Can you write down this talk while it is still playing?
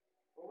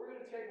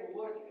take a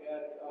look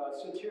at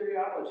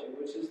soteriology,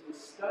 which is the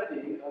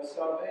study of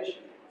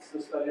salvation. It's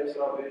the study of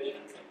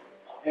salvation.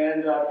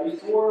 And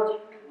before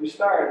we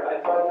start, I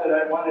thought that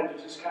I wanted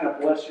to just kind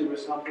of bless you with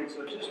something,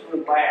 so just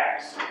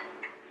relax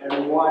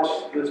and watch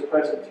this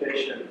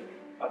presentation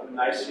of the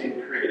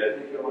Nicene Creed. I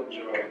think you'll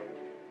enjoy it.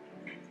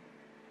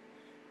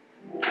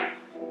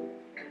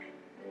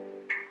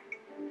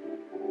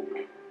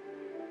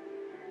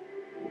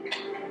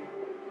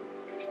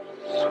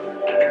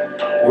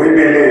 We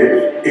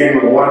believe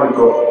in one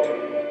God,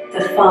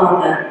 the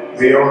Father,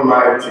 the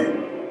Almighty,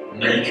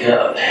 maker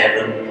of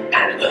heaven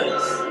and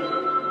earth,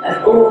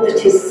 of all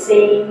that is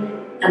seen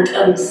and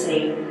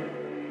unseen.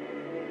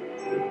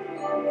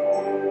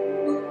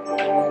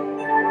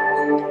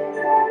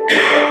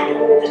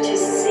 All that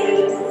is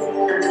seen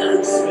and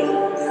unseen.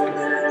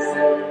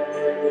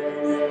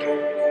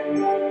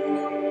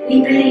 We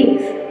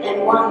believe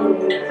in one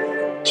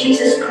Lord,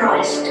 Jesus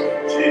Christ,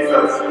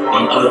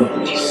 the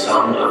only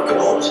Son of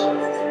God,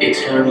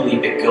 eternally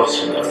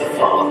begotten of the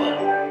Father,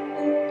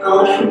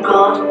 God from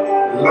God,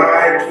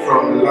 light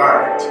from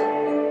light,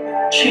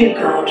 true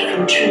God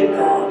from true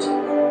God,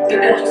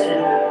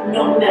 begotten,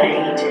 not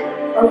made,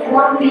 of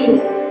one being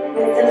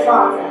with the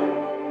Father.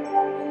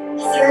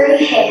 Through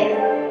him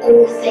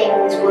all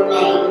things were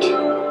made.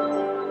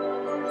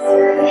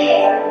 Through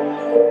him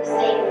all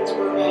things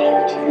were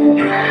made.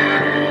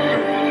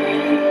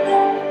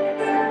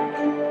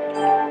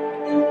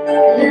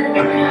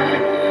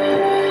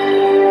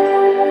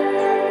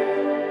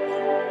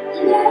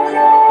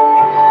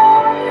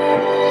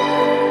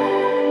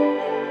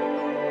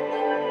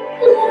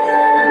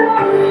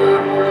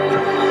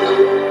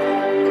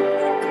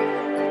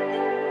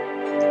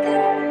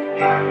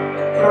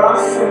 For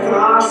us and for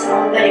our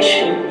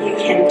salvation, you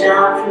came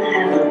down from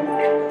heaven.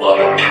 by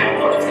the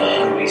power of the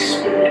Holy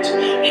Spirit,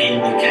 he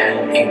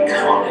became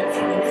incarnate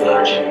from the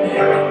Virgin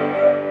Mary,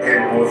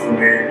 and was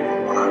made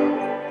man.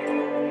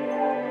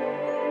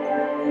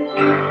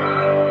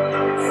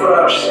 For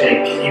our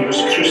sake, he was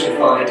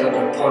crucified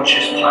under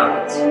Pontius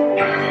Pilate.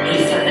 He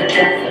suffered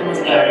death and was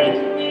buried.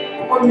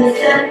 On the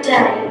third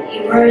day he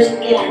rose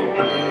again.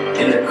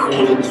 in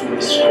accordance with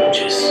the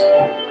Scriptures.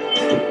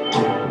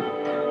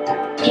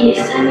 He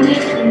ascended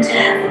into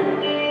heaven.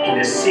 And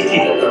is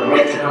seated at the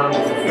right hand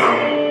of the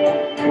Father.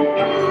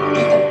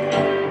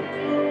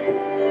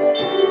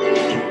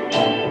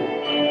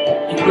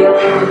 He will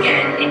come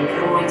again in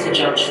glory to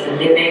judge the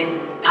living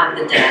and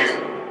the dead.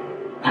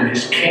 And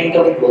his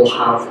kingdom will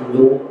have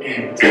no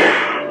end.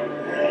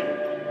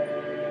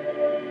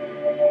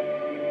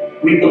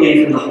 We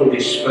believe in the Holy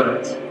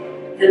Spirit,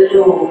 The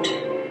Lord,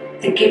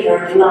 the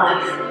giver of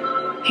life,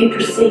 who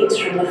proceeds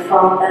from the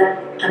Father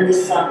and the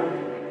Son.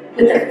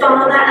 With the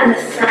Father and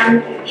the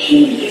Son,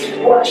 he is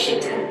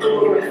worshipped and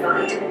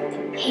glorified.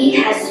 He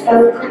has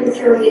spoken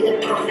through the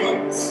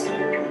prophets.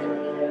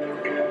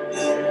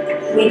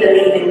 We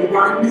believe in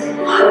one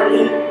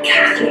holy,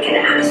 Catholic and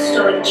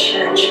Apostolic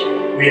Church.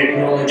 we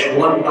acknowledge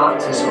one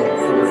baptism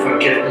for the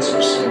forgiveness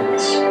of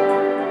sins.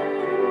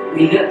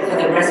 We look for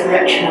the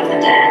resurrection of the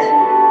dead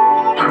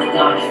and the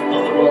life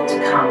of the world to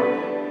come.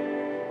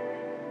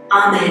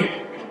 Amen.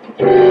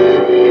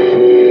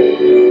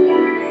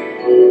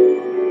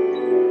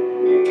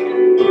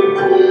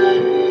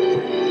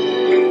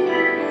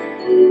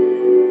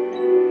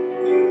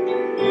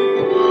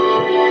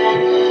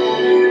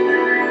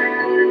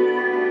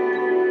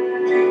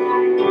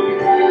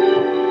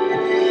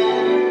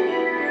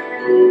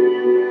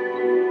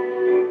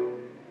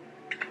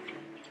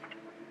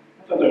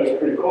 I thought that was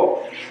pretty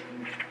cool.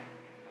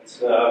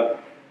 It's, in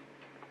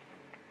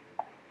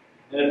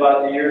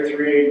about the year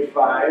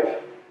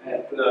 385,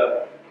 at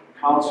the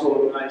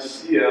Council of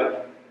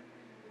Nicaea,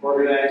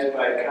 organized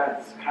by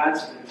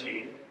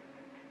Constantine,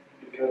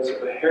 because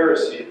of a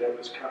heresy that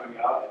was coming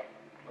up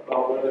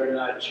about whether or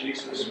not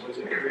Jesus was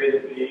a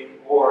created being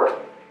or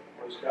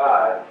was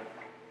God,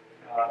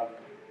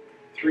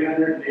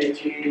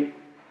 318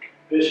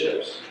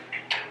 bishops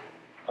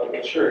of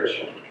the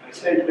church. I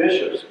say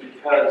bishops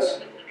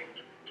because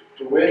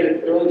the way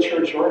the early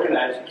church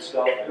organized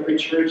itself, every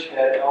church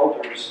had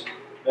elders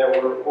that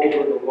were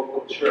over the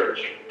local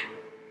church.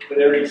 But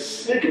every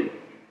city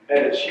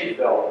had a chief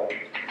elder.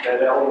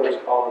 That elder was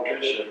called a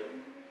bishop.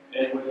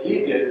 And what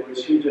he did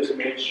was he just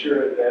made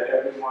sure that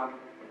everyone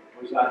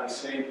was on the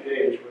same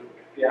page with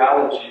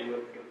theology,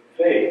 with the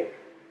faith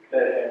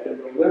that had been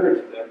delivered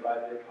to them by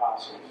the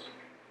apostles.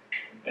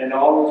 And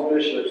all those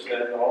bishops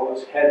and all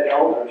those head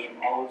elders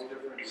from all those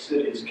different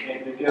cities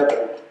came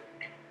together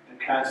in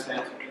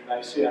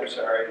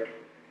Nicaea,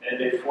 and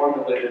they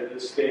formulated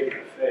this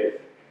statement of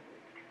faith.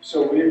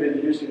 So we've been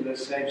using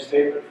this same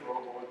statement for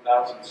over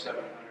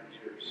 1,700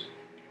 years.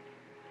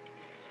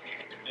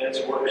 And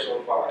it's worked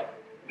so far.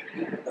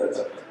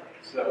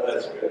 So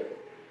that's good.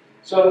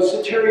 So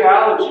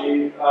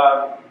soteriology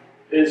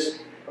is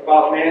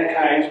about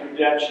mankind's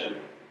redemption.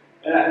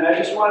 And I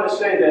just want to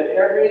say that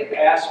every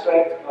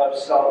aspect of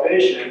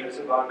salvation is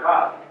about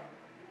God.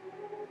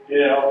 You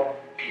know,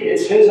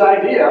 it's his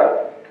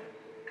idea,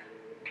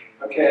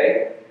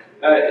 okay?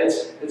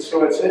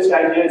 It's his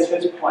idea, it's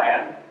his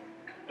plan.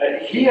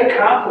 He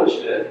accomplished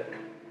it,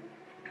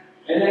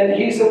 and then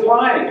he's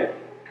applying it.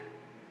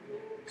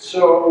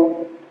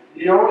 So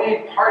the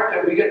only part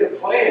that we get to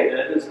play in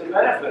it is the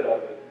benefit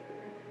of it,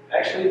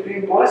 actually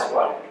being blessed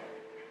by it.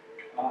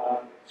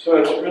 So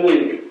it's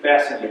really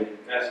fascinating.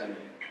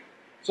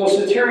 So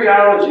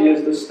soteriology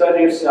is the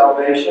study of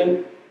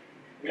salvation.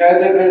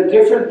 There have been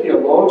different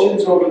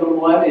theologians over the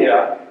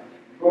millennia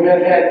who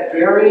have had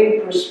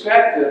varying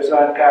perspectives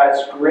on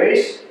God's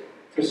grace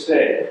to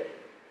save.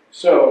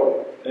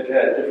 So they've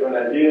had different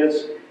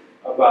ideas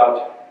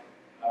about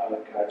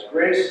God's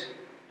grace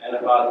and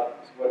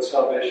about what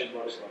salvation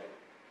looks like.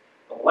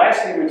 The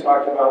last thing we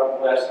talked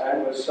about last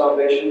time was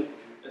salvation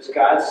as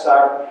God's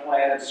sovereign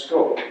plan and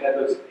scope. We had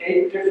those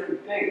 8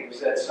 different things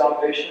that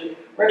salvation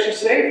we're actually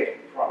saved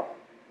from.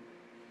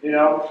 You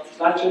know, it's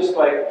not just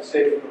like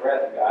saved from the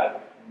wrath of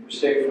God. We're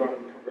saved from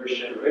perverse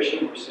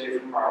generation. We're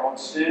saved from our own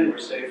sin. We're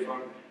saved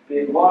from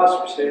being lost.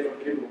 We're saved from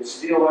people who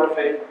steal our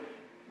faith.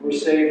 We're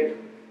saved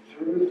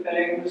through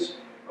things.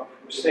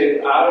 We're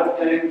saved out of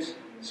things.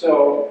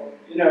 So,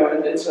 you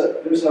know, there's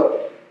a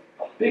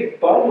big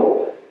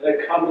bundle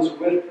that comes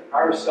with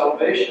our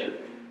salvation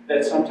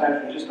that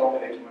sometimes we just don't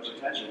pay too much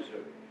attention to.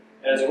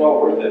 And it's well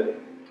worth it.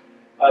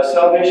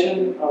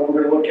 Salvation,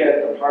 we're going to look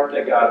at the part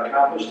that God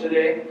accomplished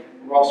today.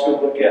 We're also going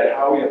to look at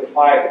how we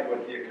applied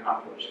what He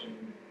accomplished.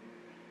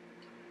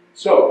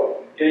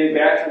 So, getting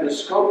back to the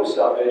scope of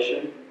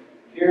salvation,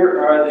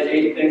 here are the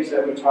 8 things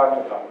that we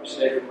talked about. We're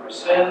saved from our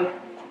sin,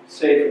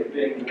 saved from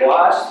being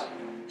lost.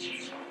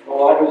 We'll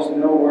always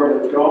know where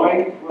we're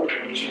going.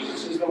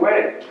 Jesus is the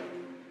way.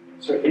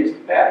 So He's the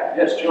path.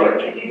 Yes,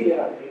 George. Can you get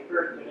on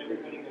paper? Did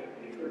everybody get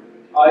a paper?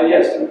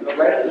 Yes,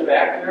 right at the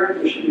back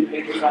there should be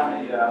papers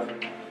on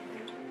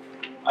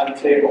the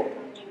table.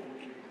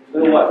 To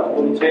the left, a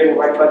little table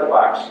right by the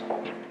box.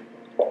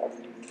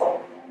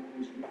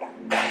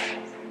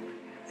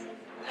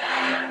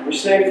 We're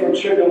saved from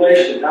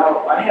tribulation.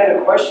 Now, I had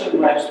a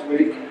question last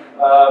week.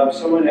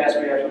 Someone asked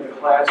me after the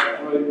class,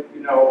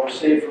 you know, we're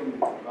saved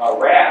from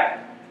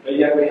wrath, but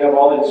yet we have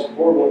all these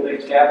horrible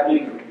things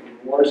happening,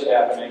 wars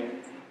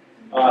happening.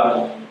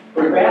 But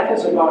wrath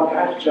is about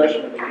God's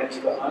judgment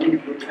against the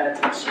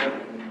unrepentant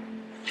sinner.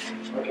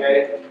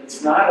 Okay?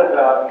 It's not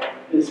about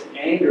His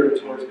anger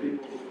towards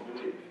people who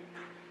believe.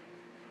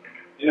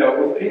 You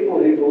know, with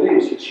people He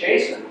believes, He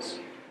chastens,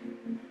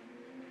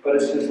 but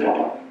it's His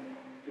love.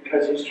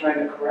 Because He's trying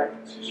to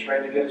correct us. He's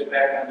trying to get us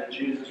back on the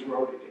Jesus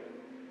road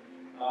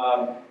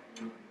again.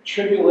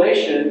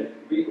 Tribulation,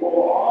 we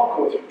will all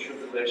go through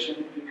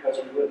tribulation because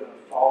we live in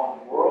a fallen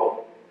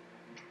world.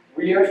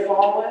 We are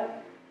fallen.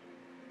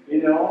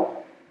 You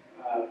know,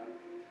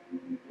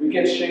 we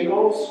get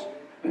shingles.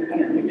 You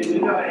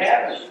know, it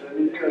happens. I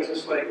mean, it's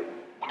just like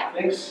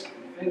things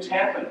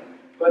happen.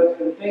 But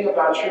the thing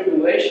about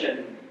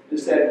tribulation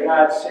is that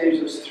God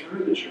saves us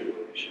through the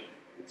tribulation.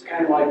 It's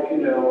kind of like, you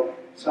know,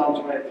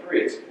 Psalm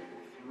 23. It's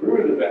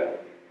through the valley.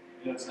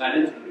 You know, it's not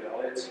into the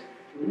valley. It's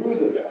through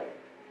the valley.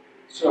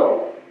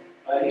 So,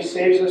 He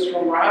saves us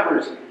from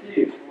robbers and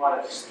thieves who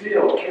want to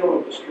steal, kill,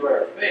 and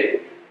destroy our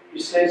faith. He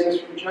saves us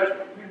from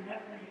judgment. We're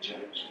never going to be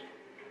judged.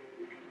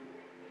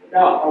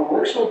 Now, our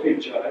works will be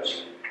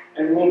judged,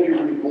 and we'll be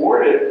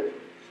rewarded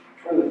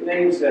for the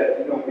things that,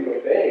 you know, we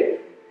obey.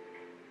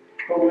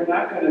 But we're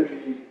not going to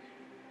be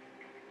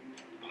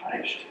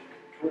punished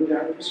for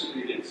their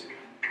disobedience.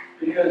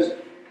 Because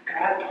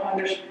God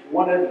punished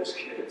one of His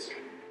kids.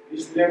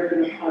 He's never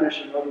going to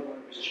punish another one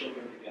of His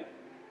children again.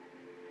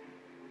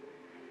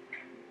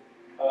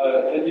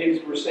 That means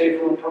we're saved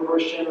from a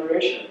perverse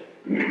generation.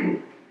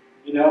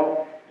 You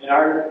know, in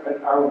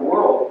our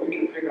world, we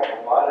can pick up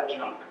a lot of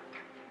junk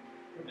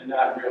and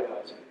not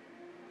realize it.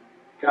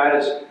 God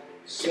is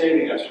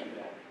saving us from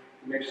that.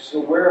 He makes us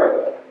aware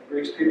of it. He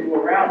brings people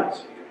around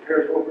us. He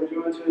compares what we're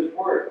doing to His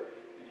Word.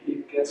 And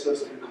He gets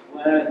us to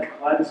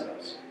cleanse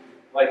us,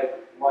 like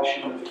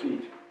washing the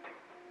feet.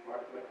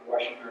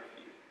 Washing our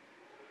feet.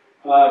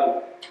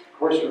 Of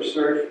course,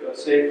 we're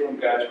saved from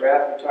God's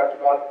wrath, we talked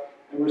about,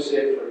 and we're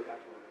saved forever.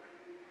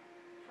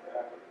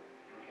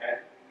 Okay?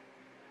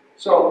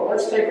 So,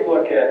 let's take a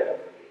look at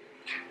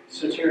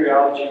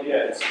soteriology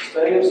again. It's the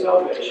study of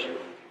salvation.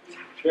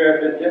 There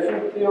have been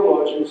different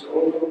theologians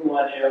over the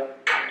millennia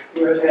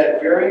who have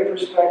had varying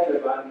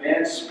perspective on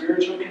man's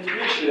spiritual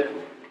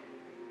condition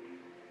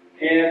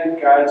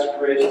and God's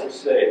grace to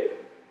save.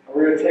 And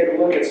we're going to take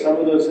a look at some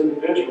of those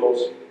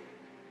individuals.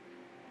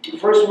 The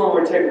first one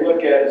we're going to take a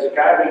look at is a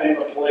guy by the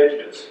name of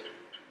Pelagius.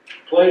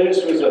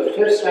 Pelagius was a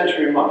 5th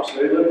century monk,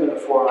 so he lived in the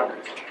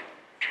 400s.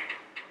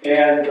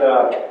 And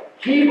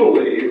he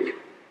believed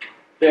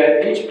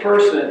that each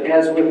person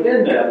has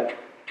within them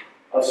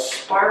a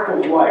spark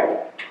of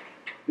light,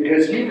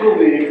 because he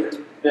believed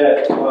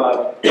that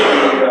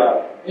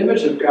the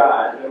image of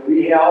God that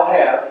we all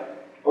have,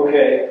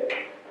 okay,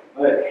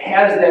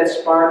 has that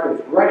spark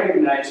of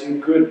recognizing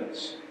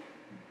goodness.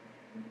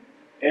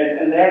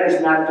 And that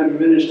is not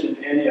diminished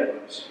in any of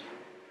us.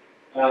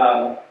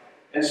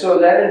 And so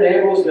that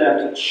enables them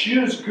to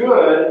choose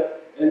good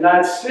and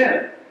not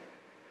sin.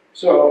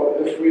 So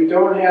if we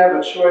don't have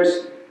a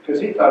choice, because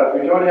he thought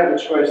if we don't have a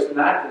choice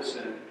not to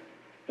sin,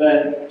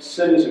 then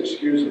sin is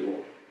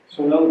excusable.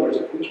 So in other words,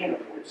 if we can't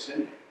avoid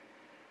sinning,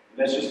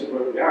 that's just the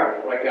way we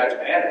are. Why God's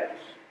mad at us?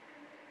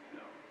 You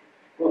know?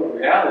 Well, the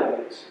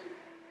reality is,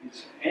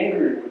 He's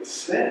angry with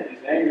sin.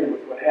 He's angry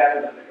with what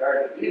happened in the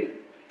Garden of Eden.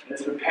 And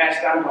it's been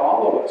passed down to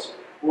all of us.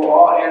 We're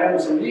all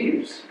Adam's and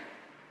Eve's.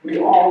 We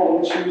all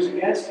will choose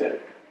against Him.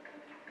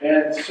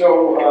 And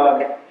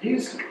so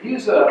he's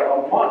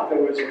a monk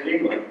that was in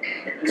England.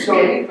 And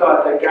so he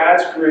thought that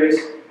God's grace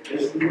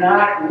is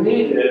not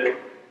needed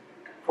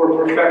for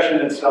perfection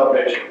and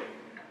salvation.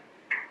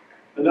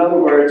 In other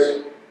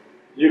words,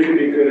 you can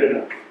be good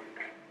enough.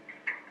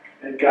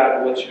 And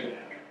God will let you down.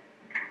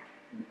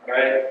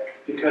 Alright?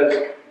 Because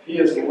He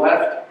has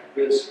left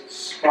this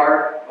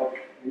spark of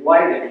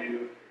light in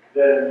you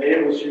that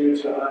enables you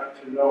to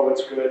know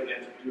what's good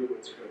and to do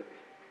what's good.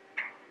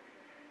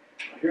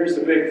 Now, here's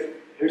the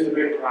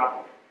big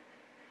problem.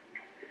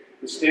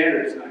 The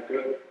standard is not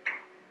good.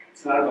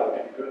 It's not about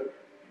being good.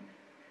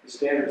 The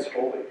standard is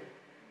holy.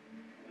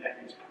 And that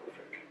means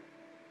perfect.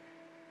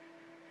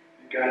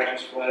 And God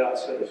just flat out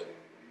says,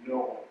 no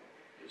one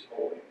is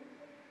holy.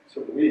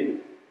 So we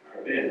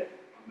are in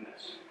a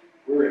mess.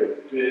 We're in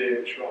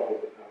big trouble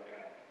without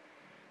God.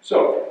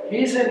 So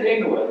he's in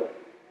England,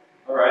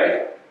 all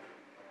right,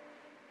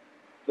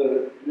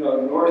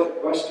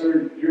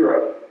 northwestern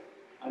Europe,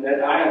 on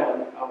that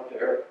island out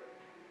there.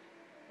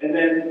 And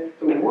then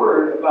the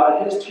word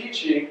about his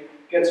teaching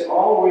gets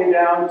all the way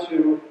down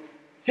to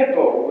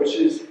Hippo, which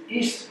is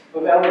east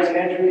of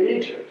Alexandria,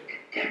 Egypt,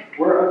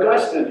 where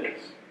Augustine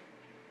is.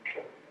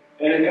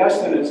 And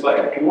Augustine is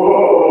like,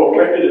 whoa,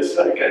 wait a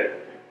second.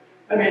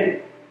 I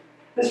mean,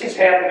 this is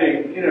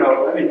happening,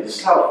 this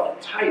is how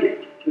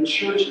tight the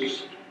church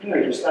is.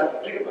 You stop to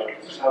think about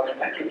it. This is how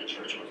connected the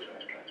church was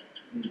back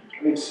then.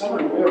 I mean,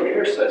 someone way over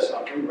here says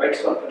something, writes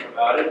something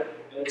about it,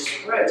 and it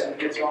spreads and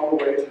gets all the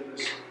way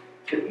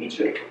to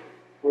Egypt,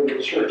 where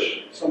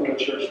some of the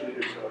church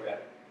leaders are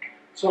at.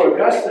 So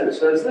Augustine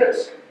says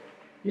this.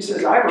 He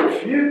says, I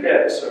refute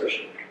that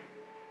assertion.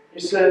 He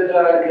said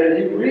that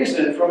he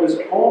reasoned from his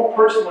own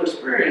personal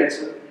experience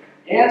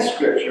and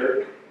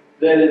Scripture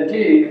that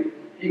indeed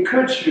he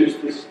could choose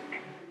to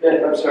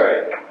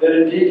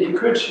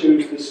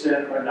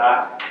sin or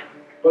not,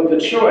 but the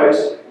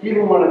choice,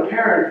 even when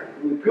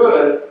apparently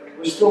good,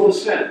 was still to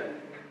sin.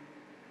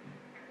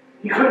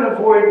 He couldn't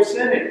avoid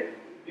sinning.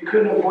 He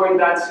couldn't avoid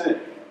not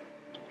sinning.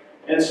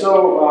 And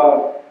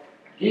so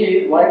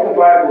he, like the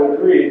Bible,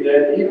 agreed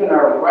that even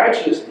our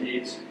righteous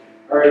deeds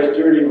are as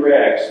dirty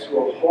rags to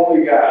a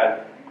holy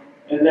God,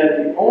 and that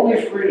the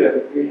only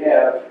freedom we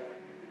have,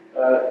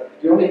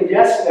 the only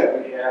yes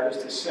that we have is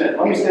to sin.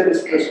 Let me say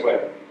this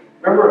way.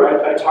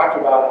 Remember, I talked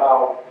about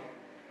how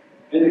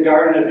in the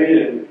Garden of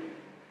Eden,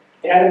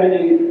 Adam and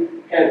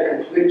Eve had a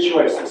complete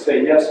choice to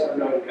say yes or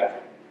no to God.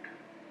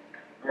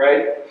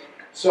 Right?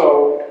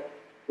 So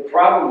the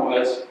problem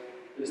is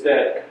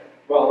that,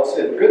 well, let's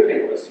say the good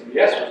thing was the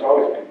yes was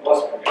always being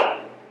blessed by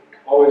God,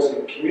 always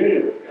in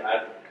community with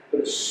God.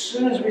 But as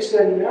soon as we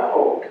said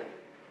no,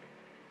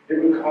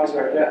 it would cause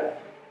our death.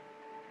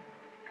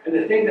 And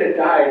the thing that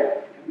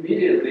died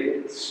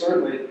immediately,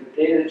 certainly the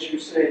day that you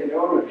say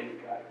no to me,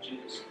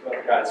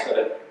 God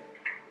said,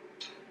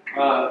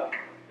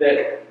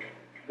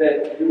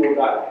 that you will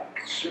die.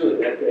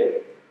 Surely that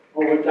day.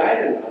 Well, what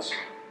died in us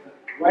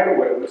right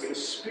away was the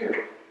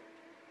Spirit.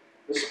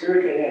 The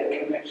Spirit that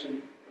had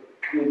connection,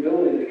 the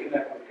ability to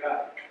connect with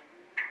God.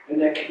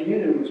 And that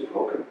communion was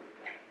broken with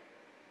God.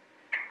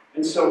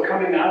 And so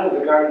coming out of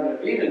the Garden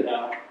of Eden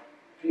now,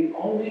 the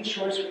only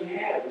choice we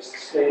have is to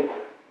say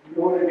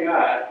no to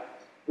God,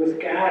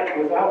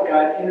 without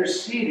God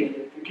interceding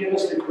to give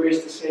us the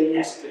grace to say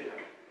yes to Him.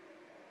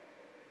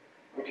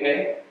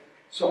 Okay?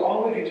 So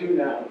all we can do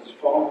now is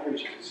fallen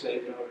creatures to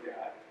say no to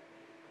God.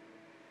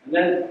 And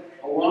then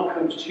along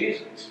comes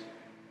Jesus.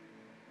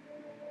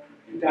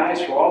 He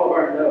dies for all of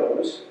our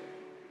no's.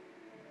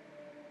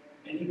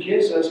 And He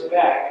gives us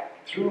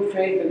back, through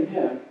faith in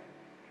Him,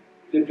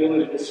 the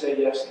ability to say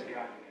yes to God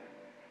again.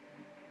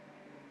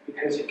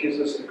 Because He gives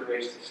us the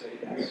grace to say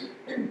yes.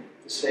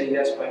 To say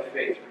yes by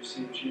faith, to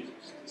receive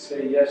Jesus. To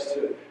say yes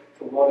to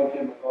loving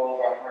Him with all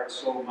of our heart,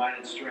 soul, mind,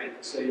 and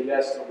strength. To say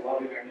yes to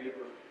loving our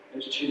neighbor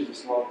as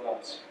Jesus loved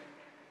us.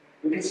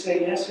 We can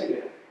say yes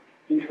again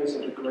because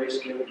of the grace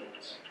given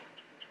us.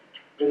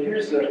 But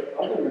here's the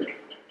other miracle.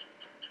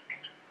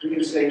 We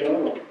can say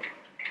no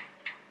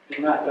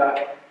and not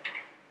die.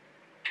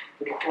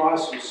 The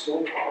cross is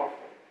so powerful,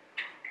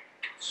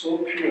 so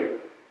pure,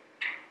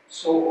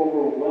 so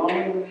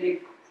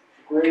overwhelmingly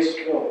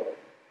grace-filled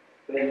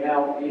that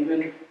now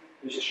even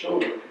His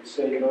children can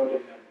say no to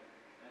Him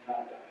and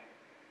not die.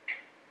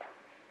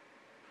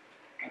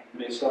 We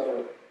may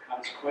suffer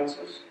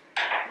consequences.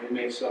 We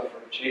may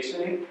suffer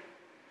chastening,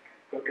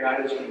 but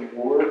God has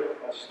rewarded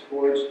us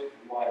towards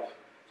life,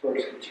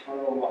 towards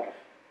eternal life.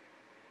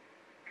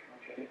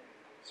 Okay?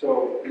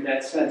 So, in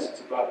that sense,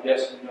 it's about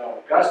yes and no.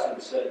 Augustine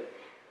said,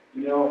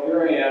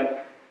 here I am.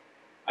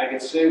 I can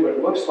say what it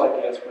looks like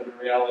yes, but in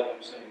reality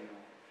I'm saying no.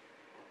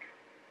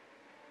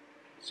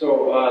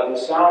 So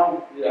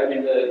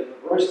the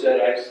verse that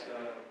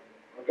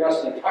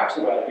Augustine talks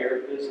about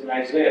here is in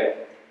Isaiah.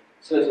 It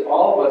says,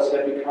 all of us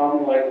have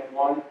become like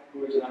one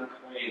who is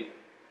unclean.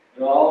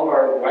 And all of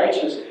our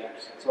righteous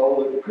acts, that's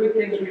all the good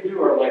things we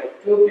do, are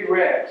like filthy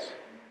rags.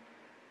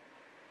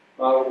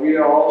 We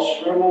are all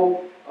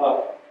shriveled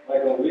up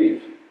like a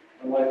leaf,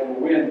 and like the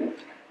wind,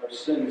 our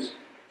sins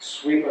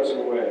sweep us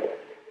away.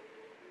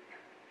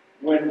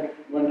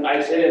 When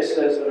Isaiah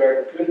says that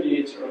our good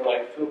deeds are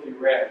like filthy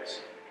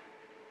rags,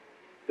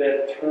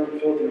 that term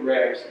filthy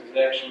rags is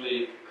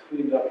actually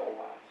cleaned up a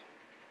lot.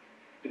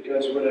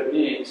 Because what it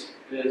means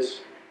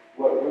is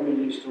what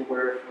women used to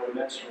wear for a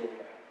menstrual rags.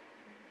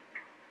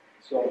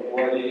 So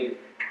bloody,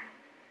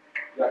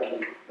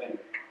 yucky thing.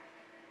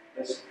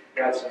 That's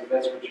what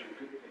your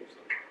good things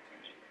look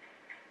like to me.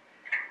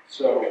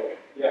 So,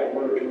 yeah,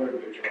 we're in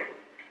big trouble.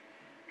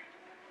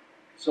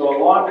 So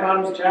along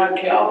comes John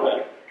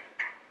Calvin,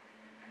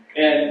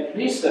 and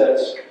he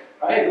says,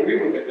 I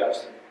agree with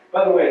Augustine.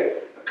 By the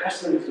way,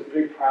 Augustine is a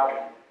big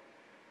problem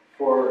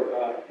for,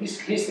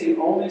 he's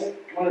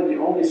one of the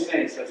only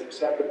saints that's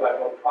accepted by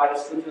both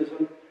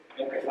Protestantism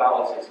and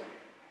Catholicism.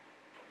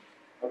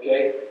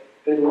 Okay?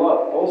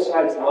 Both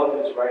sides love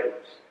his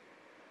writings.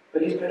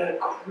 But he's been a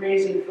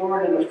crazy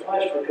thorn in the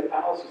flesh for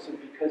Catholicism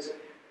because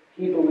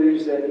he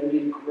believes that you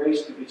need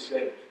grace to be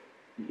saved.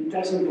 He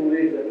doesn't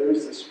believe that there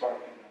is this spark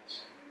in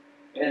us.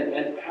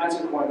 And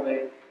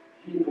consequently,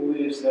 he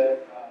believes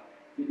that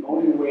the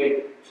only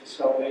way to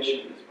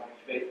salvation is by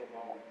faith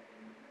alone.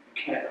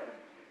 You can't earn it.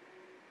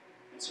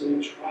 And so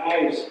he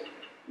tries,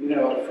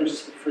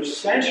 for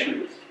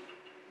centuries,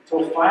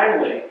 until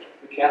finally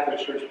the Catholic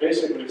Church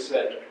basically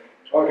said,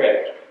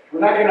 okay, we're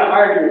not going to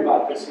argue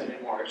about this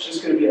anymore. It's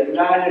just going to be a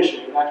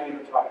non-issue. We're not going to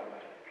even talk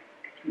about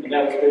it. And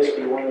that was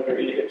basically one of their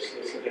edicts.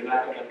 They said they're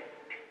not going to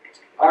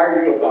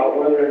argue about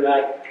whether or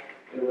not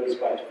it was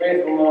by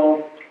faith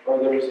alone or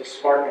there was a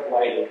spark of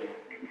light in it.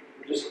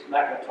 We're just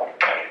not going to talk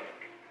about it.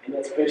 And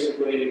that's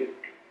basically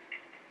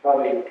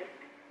probably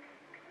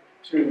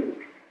too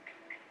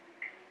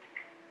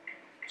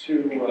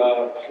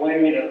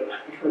plain a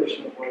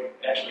version of what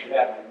actually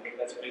happened. But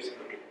that's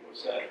basically what was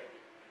said.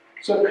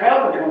 So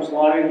Calvin comes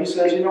along and he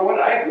says, you know what,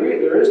 I agree,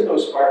 there is no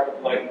spark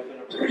of light within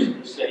a person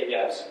to say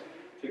yes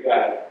to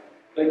God.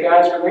 That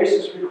God's grace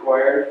is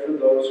required for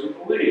those who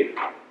believe,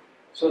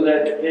 so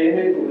that they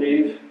may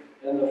believe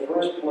in the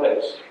first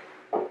place.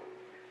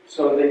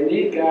 So they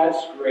need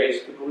God's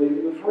grace to believe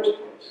in the first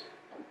place.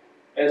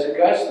 As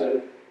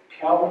Augustine,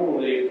 Calvin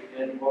believed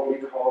in what we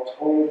call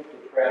total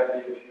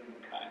depravity of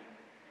humankind.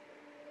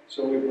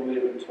 So we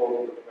believe in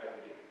total depravity.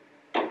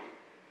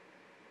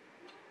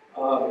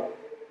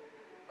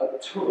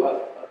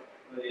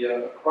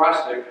 The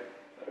acrostic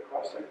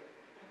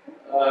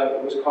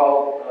was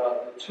called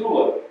the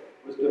Tulip,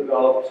 was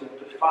developed to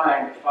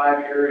define the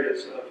 5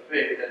 areas of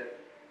faith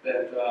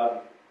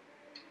that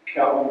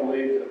Calvin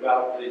believed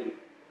about the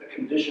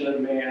condition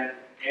of man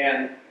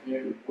and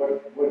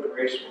what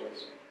grace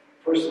was.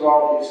 First of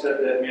all, he said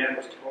that man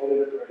was totally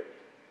depraved,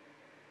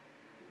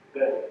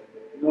 that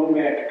no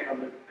man could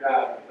come to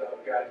God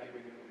without God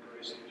giving him the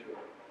grace to do it.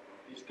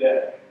 He's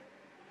dead.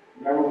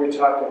 Remember we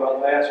talked about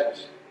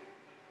Lazarus.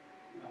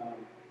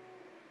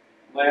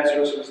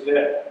 Lazarus was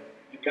dead.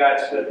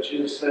 And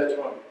Jesus said to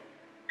him,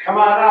 come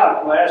on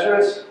out,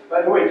 Lazarus.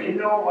 By the way, do you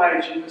know why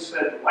Jesus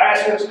said,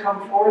 Lazarus,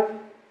 come forth?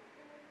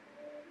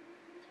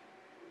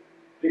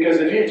 Because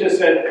if he just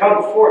said,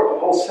 come forth, the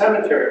whole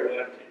cemetery would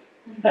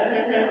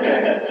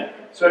empty.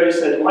 So he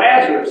said,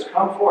 Lazarus,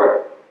 come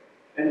forth.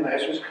 And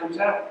Lazarus comes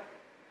out.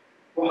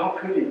 Well, how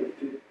could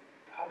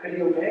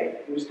he obey?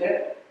 He was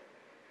dead.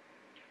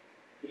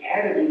 He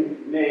had to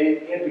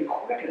be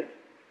quickened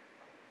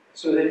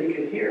so that he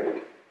could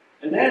hear.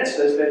 And then it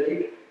says that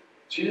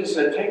Jesus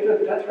said, take the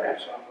death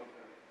wraps off of him.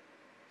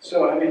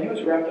 So, he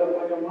was wrapped up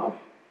like a mummy.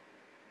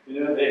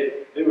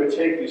 They would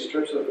take these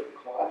strips of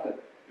cloth and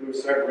they would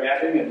start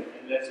wrapping, and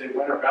as they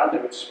went around, they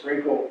would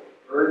sprinkle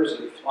herbs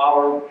and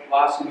flower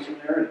blossoms in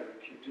there, and they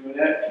would keep doing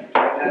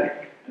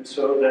that, and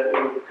so that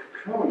they would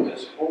cocoon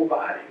this whole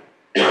body.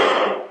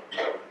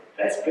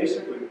 That's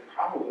basically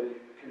probably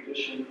the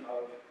condition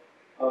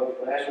of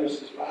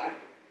Lazarus' body.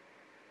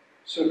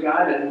 So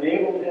God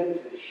enabled him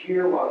to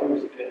hear while he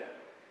was dead.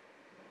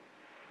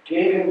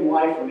 Gave him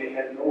life when he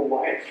had no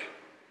life.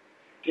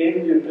 Gave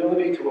him the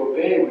ability to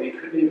obey when he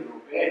couldn't even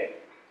obey.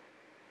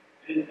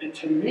 And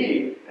to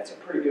me, that's a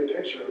pretty good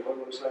picture of what it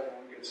looks like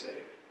when we get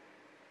saved.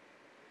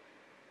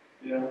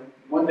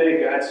 One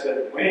day God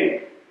said,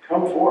 Wayne,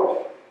 come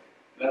forth.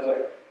 And I was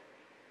like,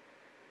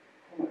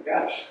 oh my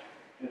gosh.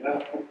 I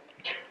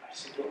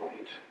said,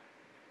 wait.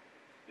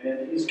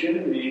 And he's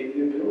given me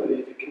the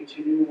ability to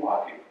continue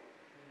walking.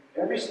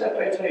 Every step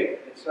I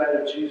take inside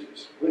of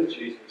Jesus, with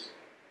Jesus,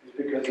 is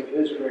because of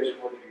his grace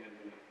working in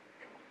me.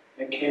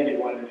 And Candy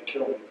wanted to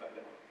kill me if I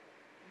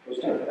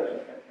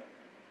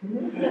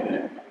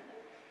don't.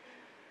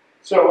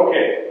 So,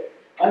 okay,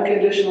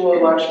 unconditional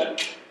election.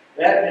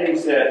 That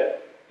means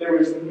that there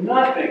was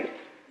nothing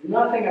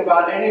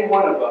about any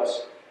one of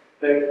us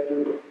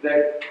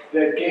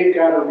that gave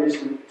God a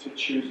reason to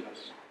choose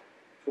us,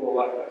 to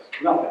elect us.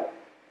 Nothing.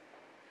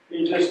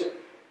 He just,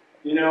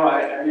 I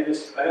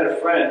had a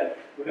friend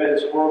who had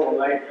this horrible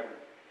nightmare.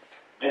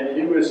 And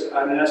he was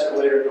on an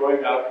escalator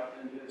going up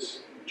in his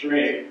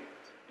dream.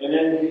 And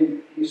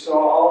then he saw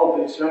all of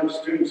these young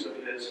students of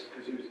his,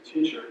 because he was a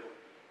teacher,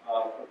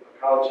 a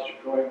college teacher,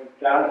 going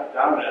down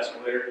an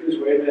escalator. He was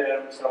waving at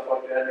him and stuff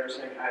like that, and they were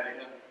saying hi to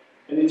him.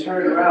 And he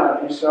turned around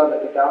and he saw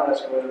that the down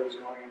escalator was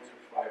going into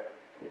fire.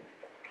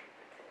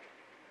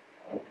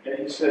 And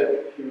he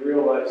said he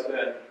realized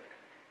then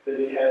that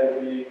he had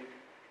to be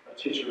a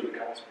teacher of the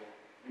gospel.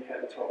 He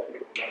had to tell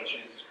people about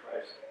Jesus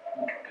Christ.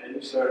 And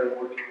he started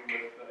working with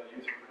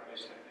Youth for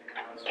Christ, I think it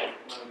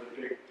was one of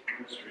the big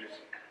ministries.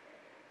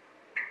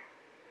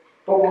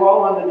 But we're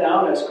all on the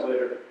down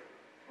escalator,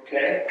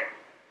 okay?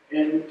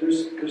 And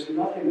there's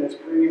nothing that's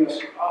bringing us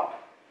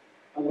up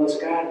unless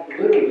God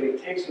literally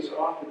takes us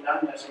off the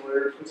down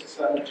escalator and puts us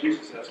on the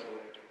Jesus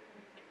escalator.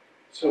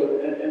 So,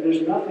 and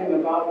there's nothing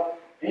about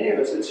any of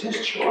us. It's His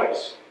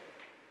choice.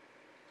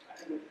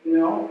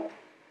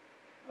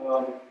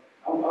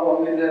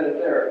 I'll leave that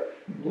there.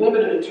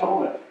 Limited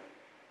atonement.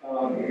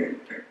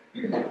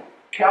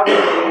 Calvin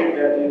believed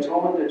that the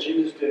atonement that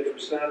Jesus did for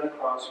sin on the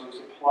cross was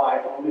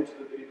applied only to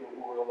the people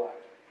who were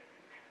elect.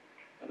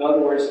 In other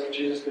words,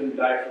 Jesus didn't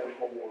die for the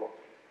whole world.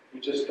 He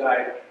just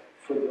died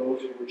for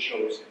those who were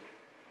chosen.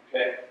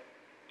 Okay?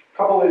 A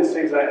couple of these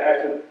things I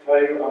have to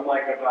tell you, I'm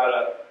like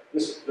about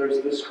there's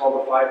this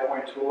called a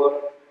 5-point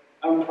tulip.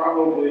 I'm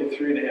probably 3.5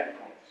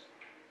 points.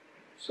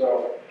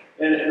 So,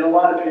 and a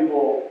lot of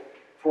people,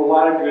 for a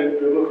lot of good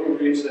biblical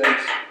reasons,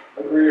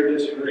 agree or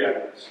disagree on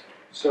this.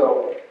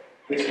 So,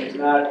 this is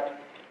not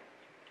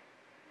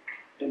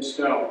in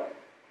stone.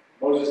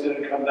 Moses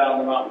didn't come down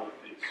the mountain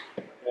with these.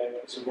 Okay?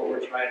 This is what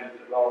we're trying to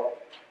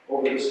develop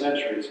over the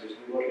centuries as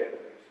we look at this.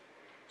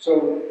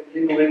 So he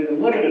believed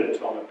in limited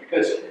atonement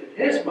because in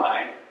his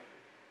mind,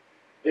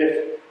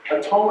 if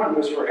atonement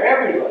was for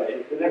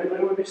everybody, then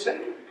everybody would be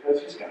saved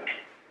because he's God.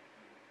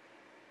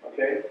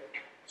 Okay?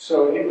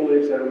 So he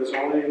believes that it was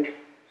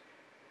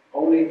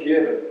only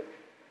given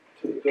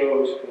to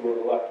those who were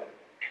elected.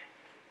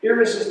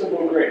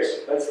 Irresistible grace,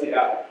 that's the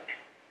I.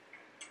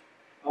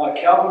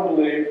 Calvin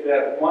believed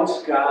that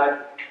once God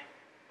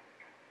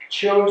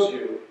chose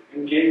you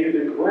and gave you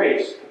the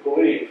grace to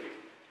believe,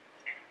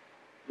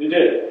 you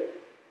did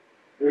it.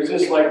 It was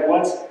just like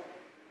once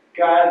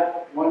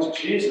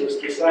Jesus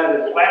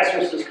decided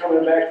Lazarus is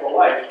coming back to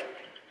life,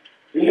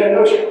 he had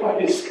no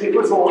choice. He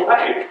was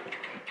alive,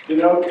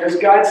 because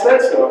God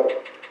said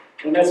so.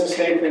 And that's the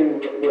same thing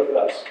with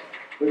us.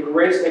 The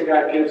grace that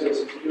God gives us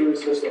is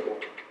irresistible.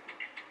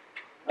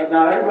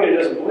 Now, everybody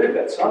doesn't believe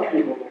that. Some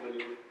people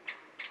believe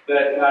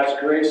that God's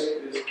grace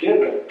is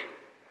given,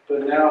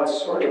 but now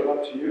it's sort of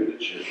up to you to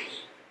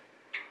choose.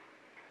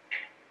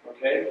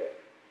 Okay?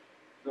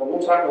 So we'll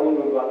talk a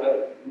little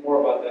bit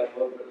more about that a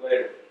little bit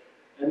later.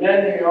 And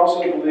then he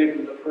also believed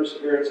in the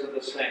perseverance of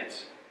the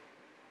saints.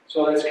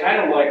 So it's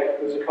kind of like,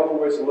 there's a couple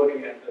ways of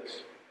looking at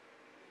this.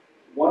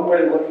 One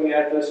way of looking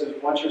at this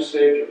is once you're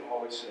saved, you're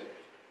always saved.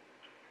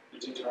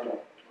 It's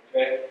eternal.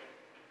 Okay?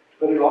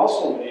 But it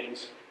also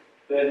means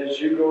that as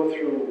you go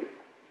through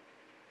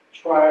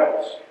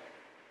trials,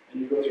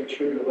 and you go through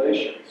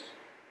tribulations,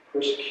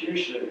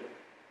 persecution,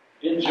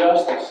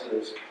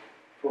 injustices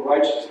for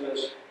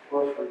righteousness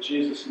or for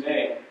Jesus'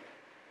 name,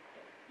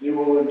 you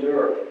will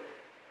endure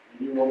and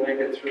you will make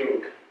it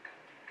through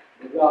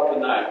without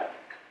denial.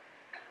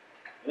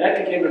 And that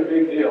became a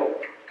big deal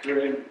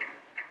during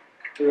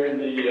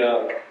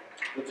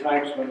the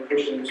times when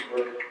Christians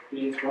were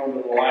being thrown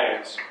to the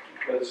lions,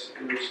 because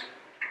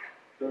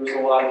there was a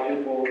lot of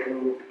people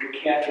who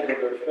recanted of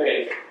their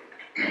faith,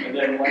 and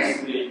then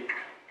once the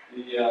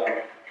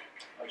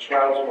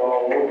trials were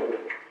all over,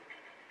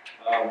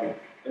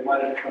 they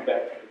wanted to come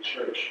back to the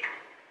church.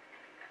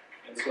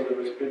 And so there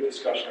was a big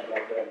discussion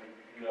about that.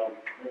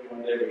 Maybe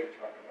one day we can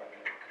talk about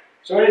that.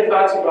 So any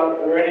thoughts about,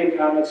 or any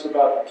comments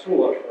about the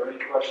tulip, or any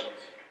questions?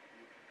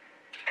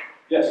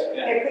 Yes,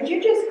 yeah. Hey, could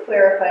you just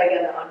clarify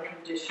again the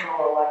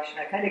unconditional election?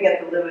 I kind of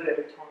get the limited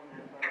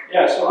atonement.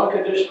 Yeah, so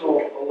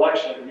unconditional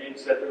election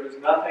means that there was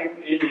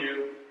nothing in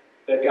you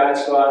that God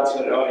saw and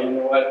said, oh, you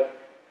know what?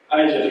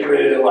 I just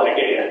really like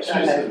it.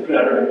 Jesus is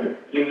better,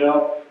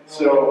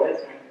 So,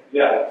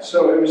 yeah,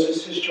 so it was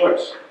just His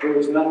choice. There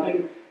was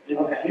nothing in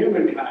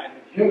humankind,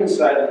 the human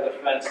side of the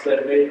fence,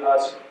 that made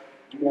us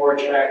more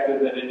attractive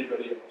than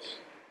anybody else.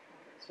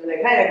 So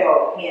they kind of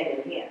go hand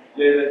in hand.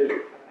 Yeah, they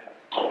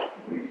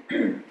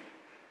do.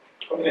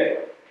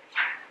 Okay.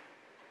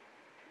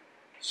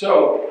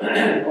 So,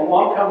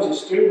 along comes a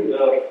student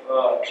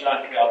of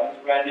John Calvin,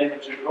 a guy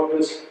named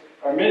Jacobus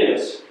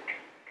Arminius.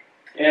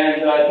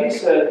 And he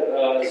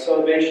said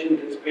salvation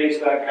is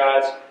based on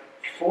God's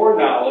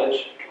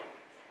foreknowledge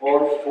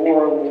or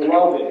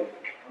foreloving.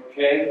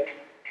 Okay?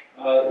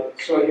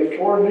 So he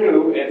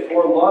foreknew and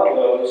foreloved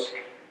those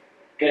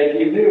that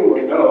he knew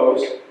or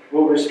knows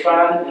will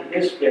respond in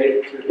his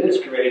faith to His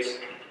grace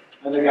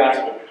and the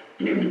gospel.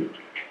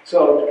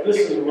 So this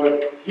is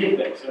what he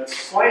thinks. And it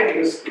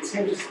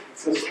seems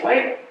it's a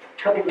slight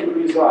couple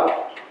degrees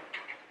off.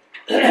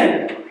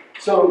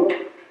 So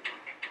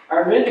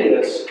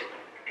Arminius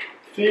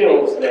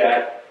feels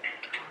that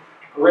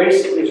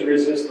grace is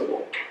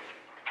resistible.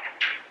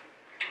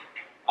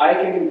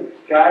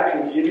 God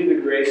can give you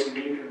the grace and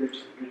you can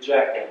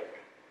reject it.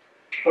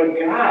 But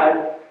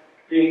God,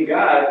 being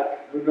God,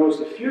 who knows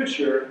the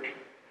future,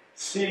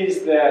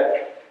 sees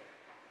that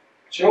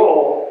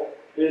Joel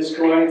is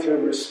going to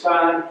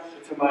respond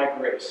to my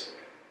grace.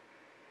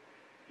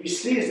 He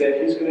sees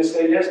that he's going to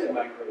say yes to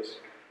my grace.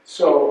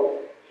 So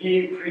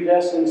he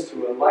predestines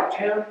to elect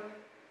him,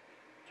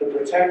 to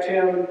protect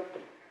him,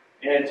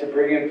 and to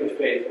bring him to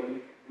faith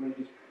when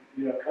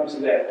he comes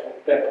to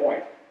that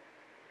point.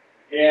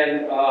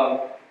 And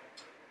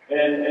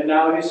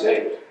now he's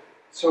saved.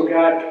 So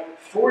God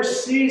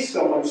foresees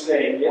someone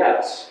saying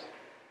yes,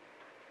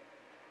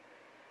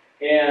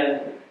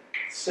 and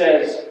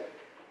says,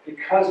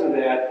 because of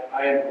that,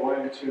 I am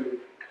going to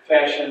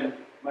fashion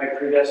my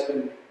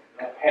predestined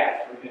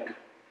path for him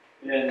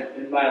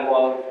in my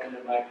love and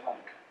in my plan.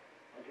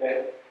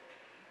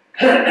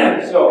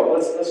 Okay? So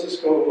let's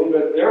just go a little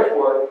bit.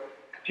 Therefore,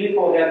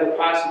 people have the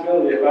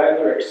possibility of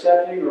either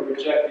accepting or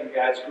rejecting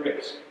God's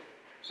grace.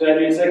 So that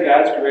means that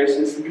God's grace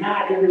is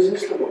not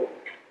irresistible.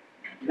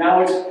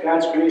 Now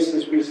God's grace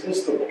is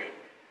resistible.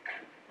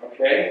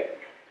 Okay?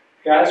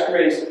 God's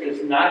grace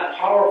is not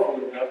powerful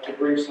enough to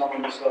bring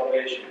someone to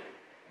salvation.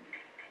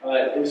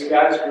 Is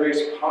God's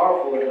grace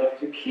powerful enough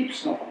to keep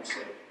someone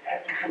safe?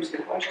 That becomes the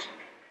question.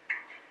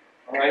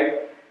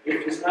 Alright?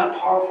 If it's not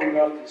powerful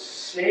enough to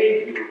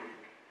save you,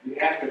 you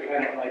have to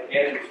kind of like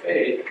add your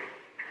faith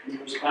and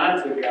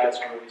respond to God's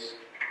grace.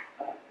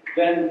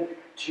 Then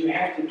you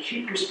have to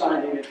keep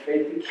responding in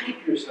faith to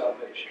keep your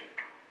salvation.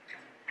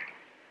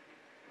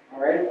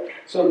 Alright?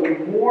 So the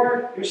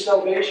more your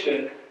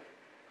salvation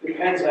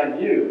depends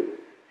on you,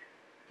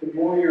 the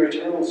more your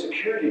eternal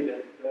security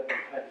depends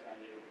on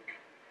you.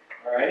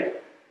 Alright?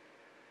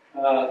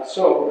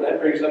 So that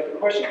brings up the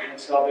question, can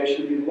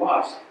salvation be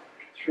lost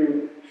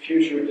through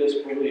future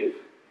disbelief?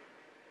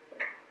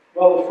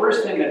 Well, the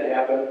first thing that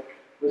happened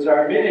was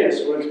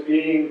Arminius was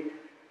being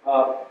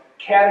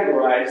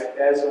categorized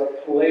as a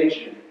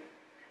Pelagian.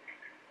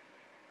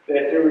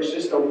 That there was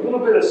just a little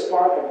bit of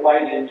spark of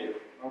light in you,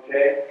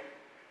 okay?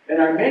 And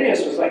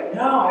Arminius was like,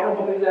 no, I don't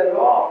believe that at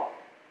all.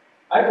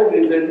 I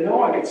believe that no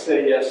one could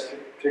say yes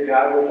to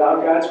God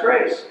without God's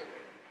grace.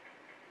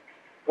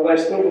 But I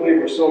still believe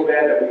we're so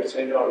bad that we could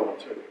say no to him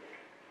too.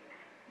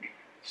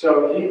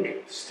 So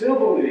he still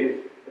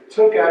believed, it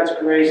took God's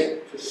grace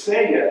to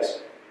say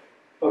yes,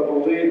 but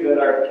believed that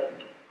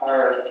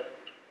our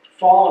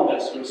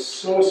fallenness was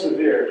so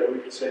severe that we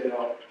could say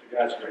no to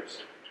God's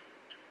grace.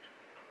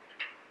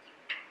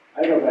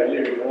 I don't know about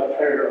you, but I'm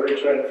tired of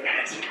really trying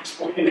to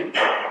explain it.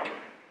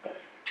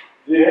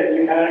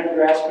 You kind of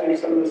grasping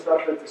some of the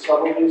stuff that the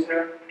subtleties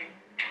there?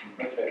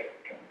 Okay.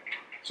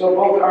 So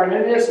both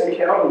Arminius and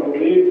Calvin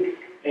believed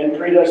in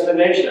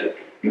predestination,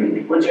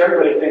 which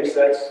everybody thinks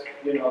that's,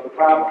 the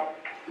problem.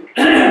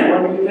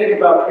 When we think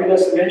about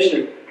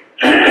predestination,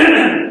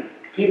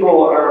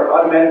 people are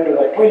automatically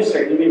like, wait a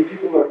second, you mean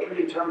people are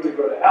predetermined to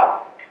go to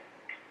hell?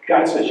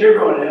 God says, you're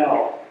going to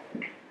hell.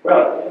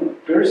 Well,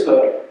 there's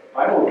the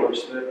Bible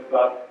verse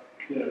about,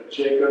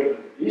 Jacob and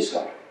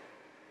Esau.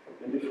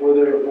 And before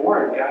they were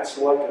born, God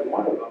selected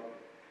one of them.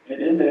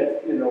 And in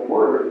that,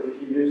 word that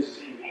he uses,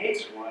 he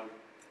hates one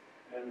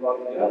and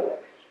loves the other,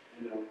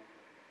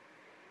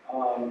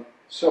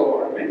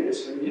 So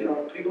Arminius, and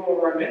people who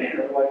are Arminian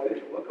are like,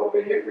 look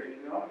over here,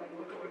 look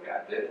at what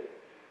God did.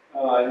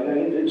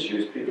 He didn't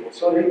choose people.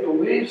 So they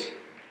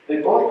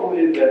both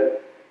believe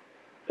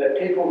that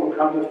people who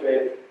come to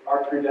faith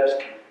are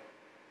predestined.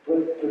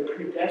 But they're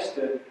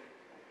predestined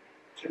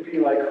to be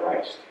like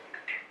Christ.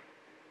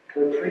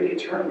 They're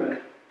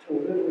predetermined to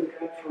live with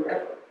God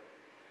forever.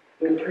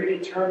 They're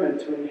predetermined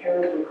to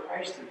inherit what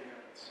Christ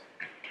inherits.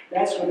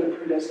 That's what the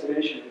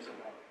predestination is about.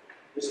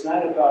 It's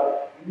not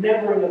about,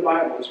 never in the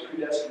Bible is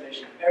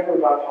predestination ever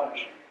about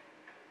punishment.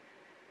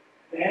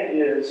 That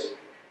is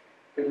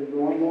the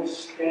normal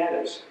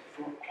status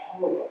for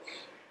all of us.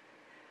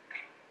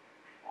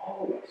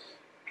 All of us.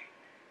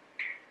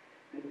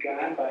 And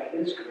God, by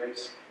His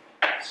grace,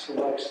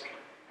 selects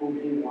whom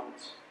He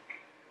wants.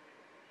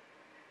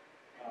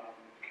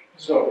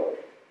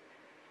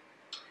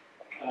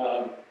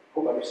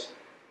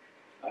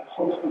 I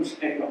hope I'm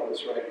saying all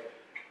this right.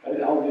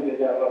 I'll need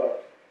to have a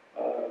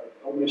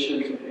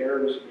omissions and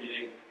errors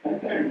meeting.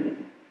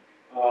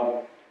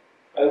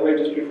 By the way,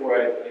 just before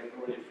I go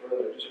any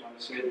further, I just want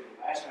to say that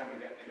the last time we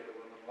got together,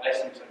 one of the last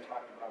things I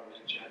talked about was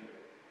gender.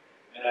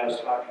 And I was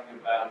talking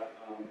about,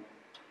 I'm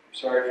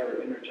sorry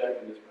for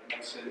interjecting this, but I'm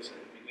going to say this at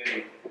the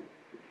beginning.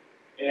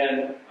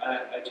 And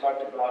I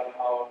talked about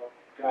how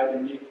God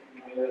uniquely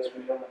made us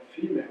male and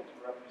female to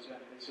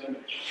represent His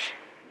image.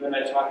 Then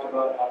I talked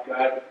about how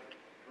God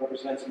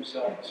represents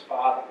Himself as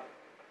Father,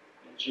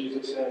 and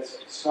Jesus as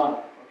Son,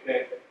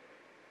 okay?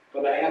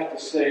 But I have to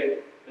say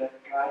that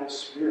God is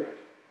Spirit.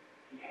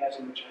 He has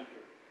no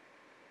gender,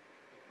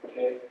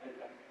 okay?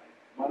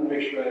 want to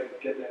make sure I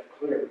get that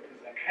clear because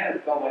I kind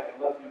of felt like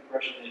I left the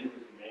impression that he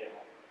was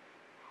male.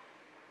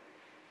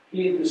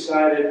 He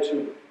decided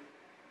to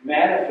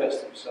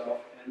manifest himself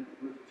and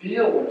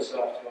reveal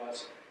himself to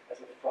us as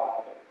a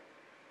father.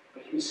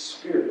 But he's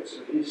spirit,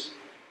 so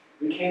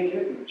we can't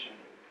give him a gender.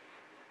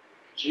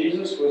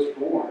 Jesus was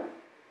born,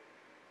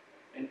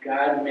 and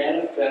God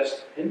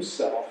manifests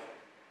himself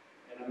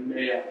in a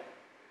male.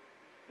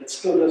 That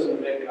still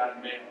doesn't make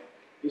God male.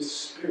 He's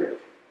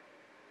spirit.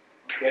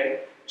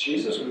 Okay?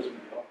 Jesus was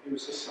male. He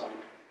was the son.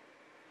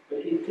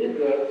 But he did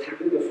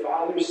the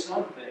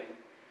Father-Son thing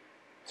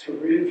to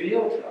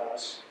reveal to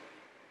us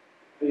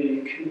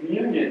the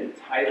communion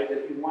type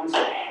that he wants to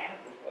have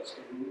with us,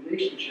 the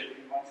relationship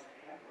he wants to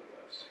have with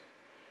us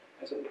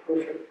as a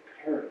perfect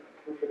parent,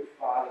 a perfect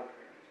father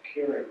parent,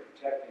 caring,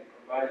 protecting,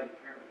 providing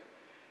parent,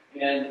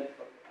 and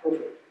a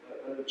perfect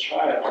a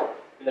child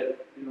that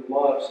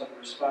loves and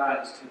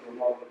responds to the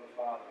love of the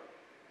Father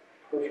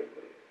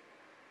perfectly,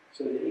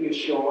 so that he can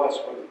show us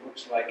what it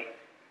looks like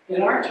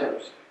in our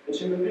terms as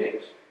human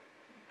beings.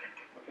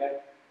 Okay?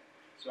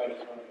 So I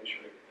just want to make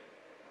sure I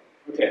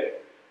get that.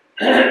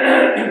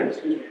 Okay.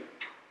 Excuse me.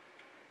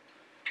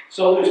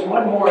 So there's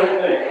one more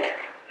thing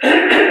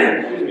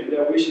excuse me,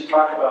 that we should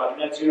talk about,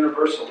 and that's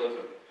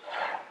universalism.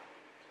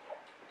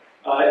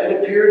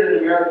 It appeared in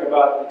America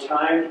about the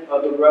time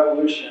of the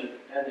Revolution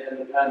and the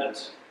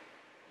independence,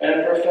 and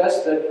it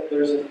professed that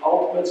there's an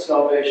ultimate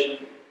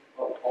salvation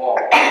of all.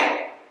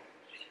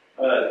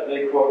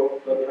 They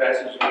quote the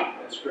passage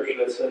in Scripture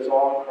that says,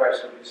 all in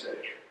Christ will be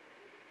saved.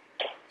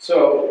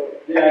 So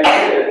the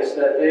idea is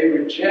that they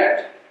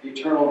reject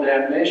eternal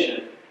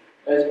damnation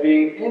as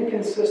being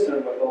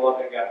inconsistent with the love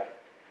of God.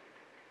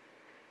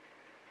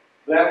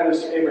 That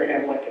was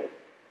Abraham Lincoln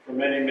for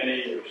many,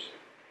 many years.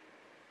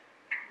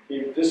 He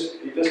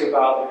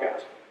disavowed the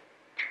gospel.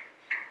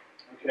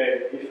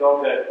 Okay, he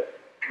felt that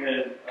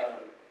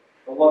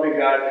the loving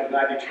God could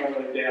not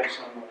eternally damn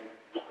someone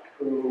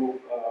who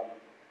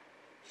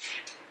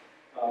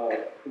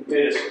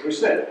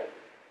sinned.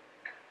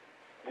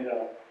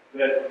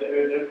 That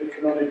it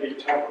can only be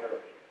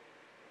temporary.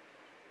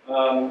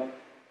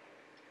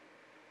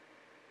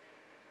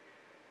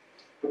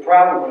 The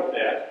problem with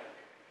that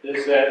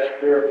is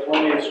that there are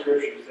plenty of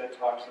scriptures that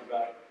talks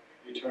about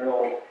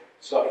eternal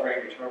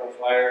suffering, eternal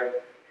fire,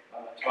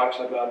 talks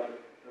about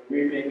the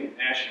weeping and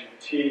gnashing of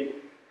teeth,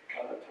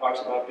 talks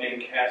about being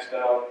cast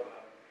out,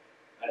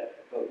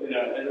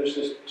 and there's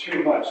just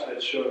too much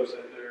that shows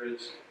that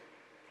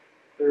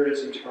there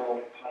is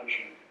eternal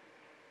punishment.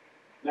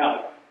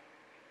 Now,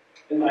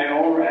 in my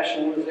own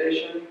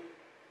rationalization,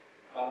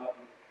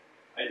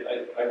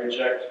 I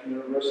reject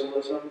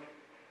universalism.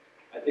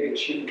 I think it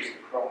cheapens the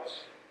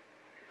cross.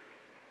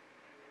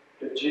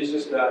 If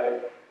Jesus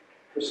died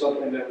for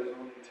something that was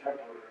only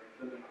temporary,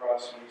 then the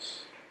cross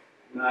was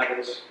not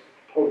as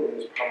potent,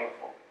 as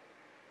powerful.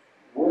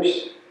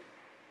 Worse,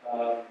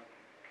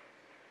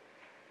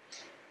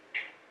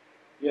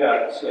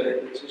 so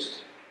it's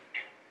just,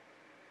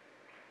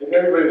 if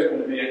everybody was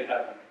going to be in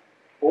heaven,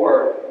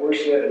 or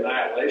worse yet,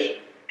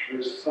 annihilation.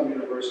 There's some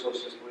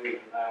universalists just believe in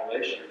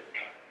annihilation.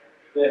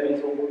 That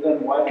means, well,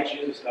 then why did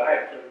Jesus die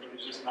if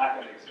everybody's just not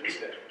going to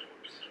exist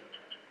afterwards?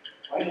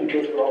 Why did he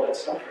go through all that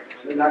suffering?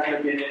 They're not going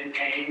to be in any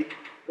pain.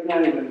 They're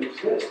not even going to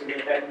exist. They're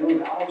going to have no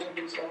knowledge of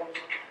themselves.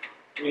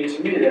 I mean,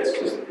 to me, that's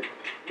just a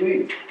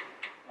complete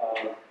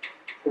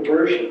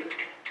perversion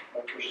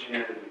of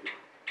Christianity.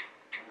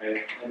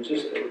 Right? And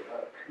just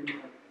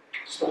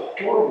a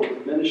horrible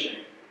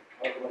diminishing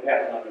of what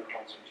happened on the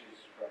cross of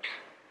Jesus Christ.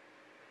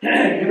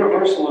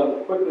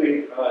 Universalism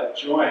quickly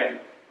joined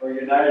or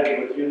united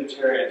with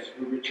Unitarians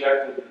who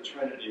rejected the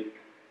Trinity,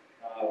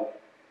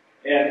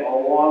 and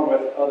along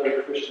with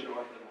other Christian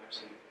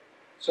orthodoxy.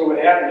 So what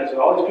happened is that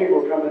all these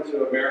people were coming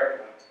to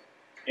America,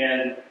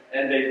 and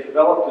they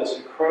developed this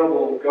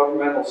incredible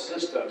governmental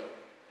system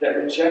that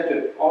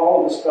rejected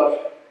all the stuff,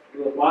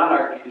 the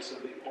monarchies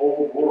of the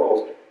old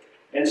world.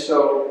 And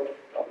so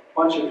a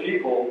bunch of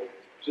people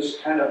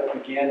just kind of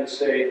began to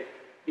say,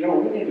 we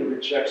need to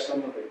reject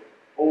some of the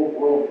old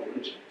world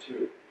religion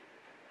too.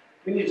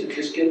 We need to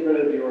just get rid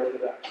of the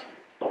orthodoxy.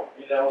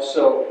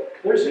 So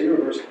there's a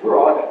universal, we're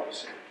all going to be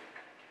saved.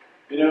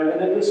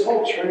 And then this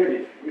whole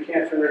Trinity, we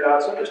can't figure it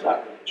out, so there's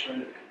not really a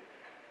Trinity.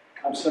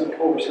 I'm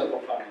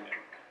oversimplifying it.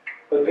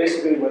 But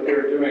basically what they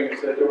were doing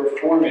is that they were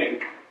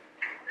forming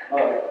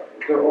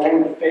their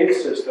own faith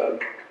system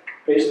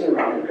based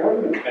around the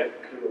government that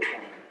they were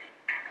forming.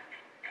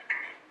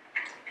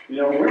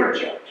 We're a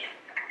judge.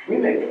 We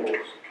make the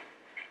rules.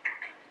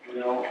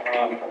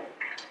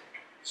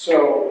 So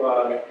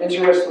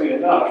interestingly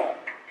enough,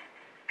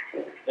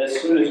 as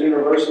soon as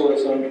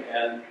Universalism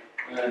and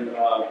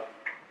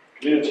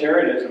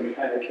Unitarianism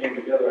kind of came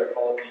together, I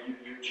call it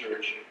the UU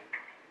Church,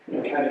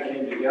 and kind of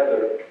came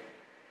together,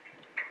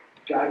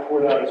 God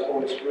poured out His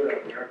Holy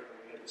Spirit on America.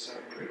 We had the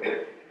Second Great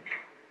Awakening.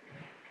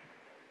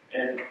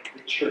 And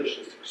the church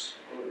just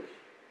exploded.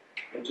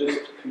 It just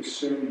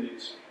consumed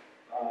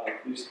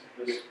this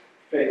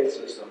faith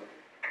system.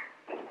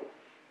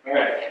 All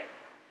right.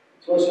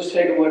 So let's just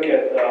take a look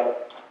at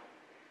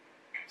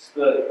It's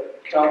the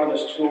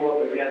Calvinist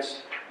tulip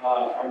against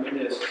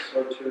Arminius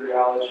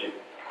soteriology.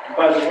 And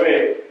by the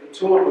way, the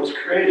tulip was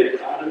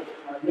created out of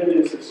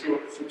Arminius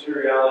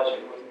soteriology.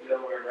 It wasn't the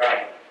other way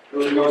around. There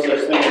was no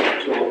such thing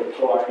as a tulip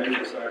until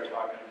Arminius started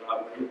talking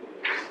about what he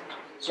believes.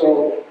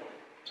 So,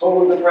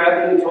 total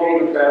depravity,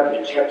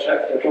 check,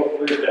 they're both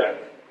clear there.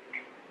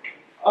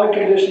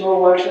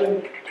 Unconditional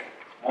election,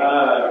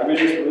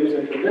 Arminius believes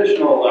in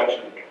conditional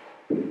election.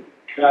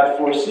 God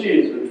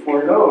foresees and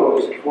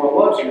foreknows and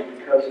foreloves you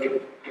because of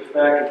the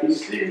fact that he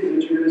sees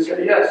that you're going to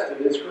say yes to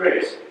his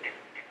grace.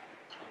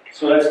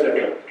 So that's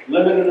different.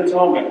 Limited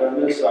atonement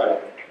on this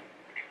side.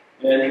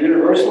 And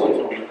universal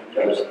atonement on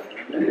the other side.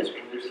 Arminius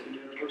believes in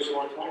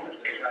universal atonement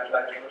that God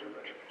died for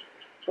everybody.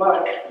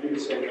 But you can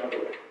say no to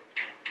it.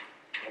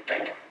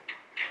 Okay?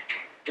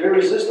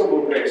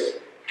 Irresistible grace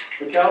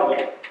for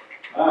Calvin.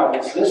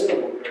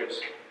 Resistible grace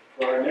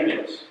for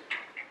Arminius.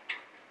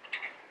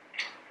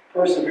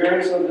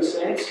 Perseverance of the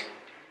saints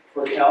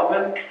for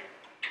Calvin.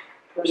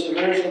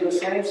 Perseverance of the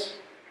saints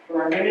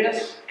for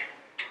Arminius.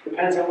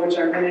 Depends on which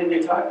Arminian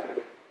you talk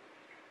to.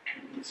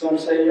 Some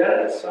say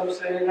yes, some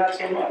say not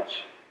so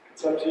much.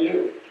 It's up to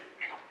you.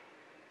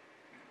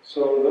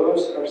 So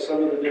those are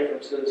some of the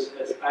differences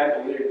as I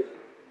believe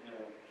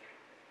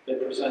they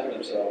present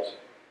themselves.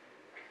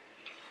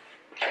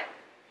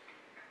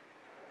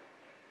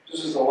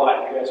 This is a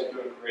lot. You guys are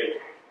doing great.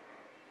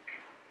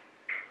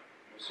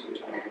 Let's see what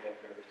time we get here.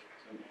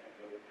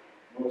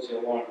 Move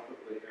it along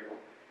quickly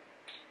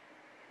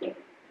here.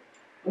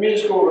 Let me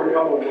just go over a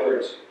couple of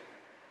words.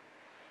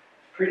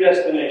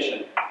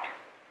 Predestination.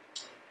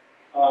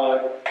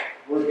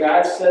 Where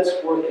God sets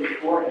forth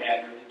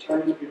beforehand or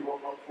determines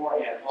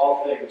beforehand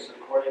all things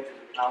according to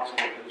the counsel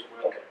of his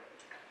will.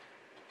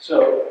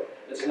 So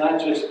it's not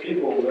just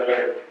people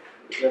that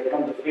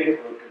come to faith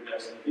who are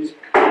predestined. He's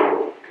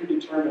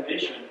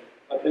predetermination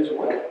of his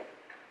will.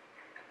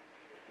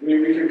 I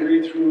mean, we could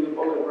read through the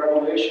book of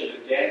Revelation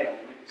and Daniel,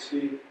 and we can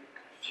see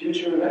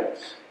future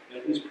events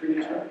that he's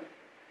predetermined.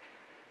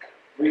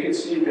 We can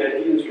see that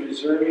he is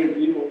reserving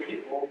evil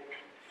people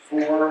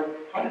for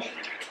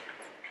punishment.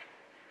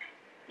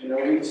 We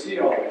can see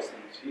all these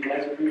things. He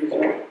has a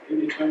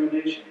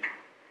predetermination.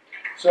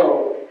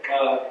 So,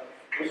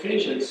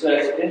 Ephesians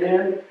says, in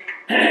him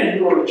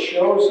you are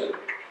chosen,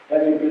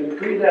 having been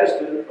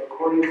predestined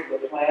according to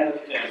the plan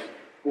of him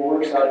who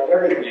works out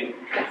everything in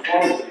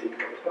conformity with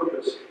the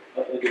purpose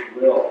of his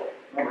will.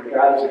 Remember,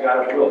 God is a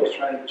God of will. He's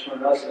trying to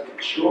turn us into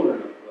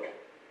children of will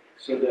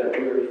so that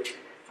we're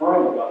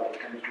firm about the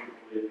things we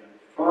believe in,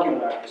 firm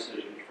in our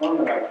decision,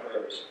 firm in our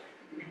prayers.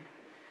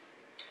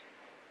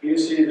 You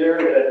see there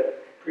that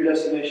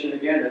predestination,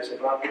 again, is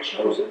about the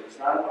chosen. It's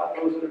not about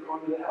those that are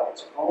going to hell.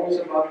 It's always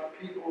about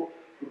the people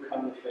who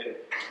come to faith.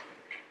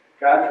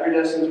 God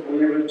predestines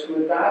believers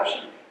to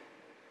adoption.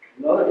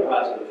 Another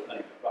positive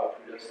thing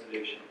about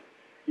predestination.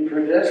 He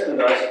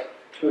predestined us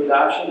to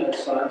adoption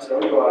as sons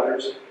or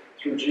daughters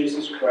through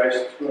Jesus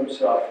Christ to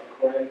himself,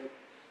 according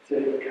to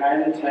the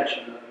kind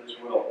intention of his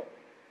will.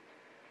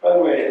 By the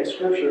way, in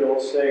Scripture it will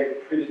say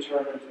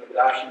predetermined to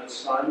adoption as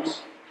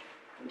sons.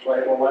 It's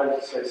like, well, why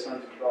does it say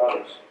sons and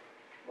daughters?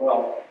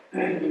 Well,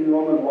 in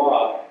Roman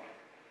law,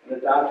 an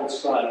adopted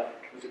son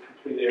was a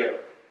complete heir.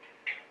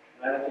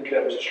 And I don't think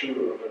that was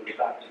true of an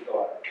adopted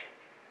daughter.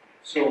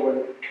 So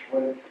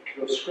when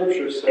the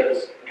Scripture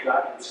says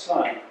adopted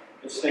son,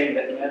 it's saying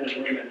that men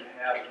and women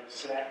have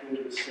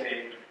exactly the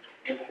same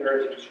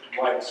inheritance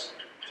rights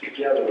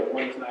together.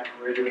 One is not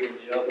greater than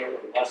the other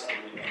or less than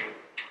the other.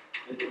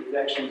 It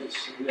actually is a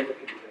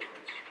significant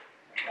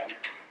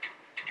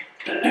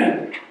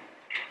difference.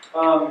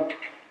 Okay?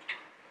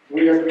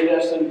 We are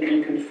predestined to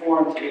be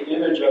conformed to the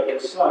image of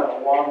his Son,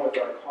 along with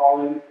our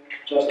calling,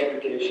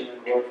 justification,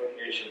 and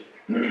glorification.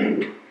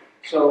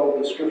 So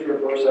the scripture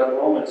verse out of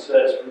Romans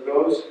says, for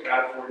those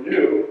God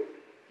foreknew,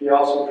 he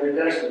also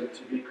predestined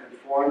to be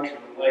conformed to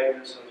the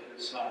likeness of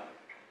his Son,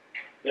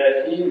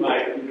 that he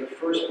might be the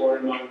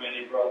firstborn among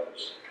many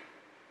brothers.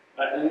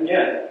 And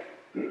again,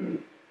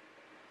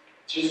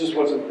 Jesus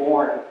wasn't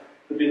born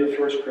to be the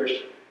first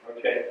Christian,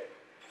 okay?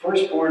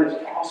 Firstborn is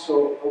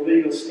also a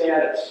legal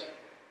status,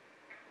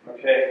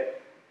 okay?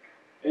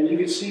 And you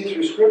can see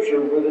through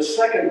Scripture where the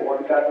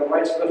secondborn got the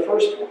rights of the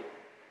firstborn,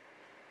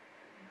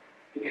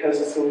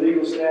 because it's a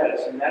legal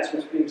status, and that's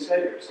what's being said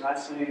here. It's not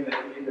saying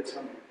that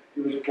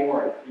he was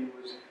born. He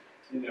was,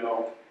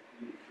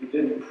 he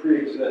didn't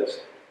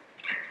pre-exist.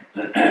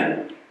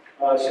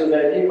 So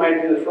that he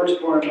might be the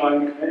firstborn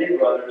among many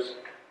brothers,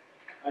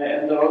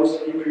 and those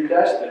he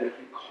predestined,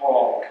 he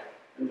called.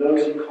 And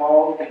those he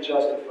called, he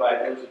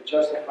justified. Those he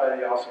justified,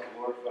 he also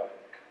glorified.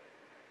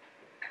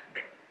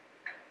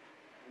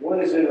 What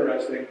is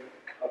interesting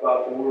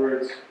about the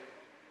words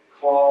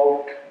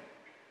called,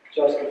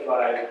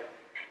 justified,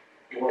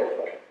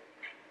 glorified?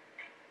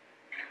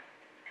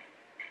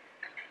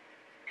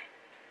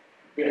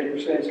 Yeah, you're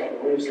saying something.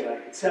 What is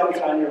that? It sounds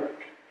on your...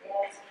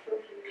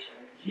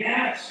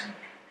 Yes,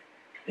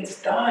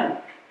 it's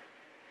done.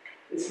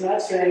 It's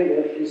not saying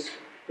that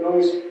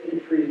those he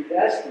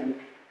predestined,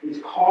 he's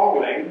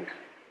calling,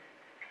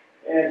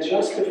 and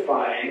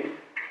justifying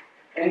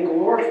and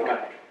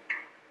glorifying.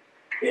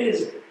 It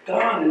is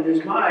done in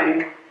his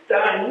mind.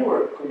 Don, you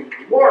are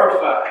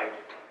glorified.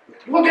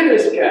 Look at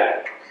this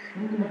guy.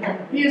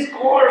 He is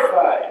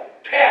glorified.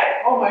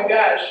 Pat, oh my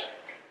gosh.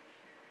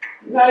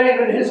 Not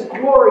even his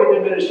glory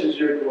diminishes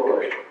your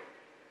glory.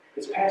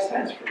 It's past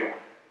tense for God.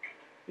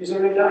 He's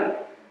already done it.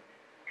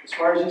 As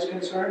far as he's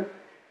concerned,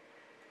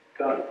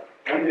 done.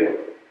 Done deal.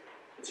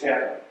 It's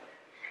happened.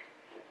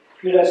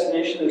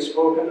 Predestination is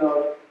spoken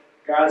of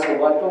God's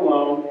elect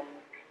alone.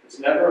 It's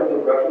never of the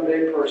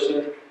reprobate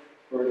person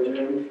who are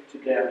doomed to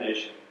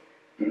damnation.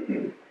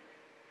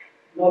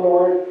 Another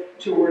word,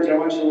 two words I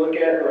want you to look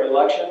at are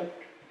election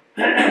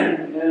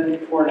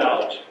and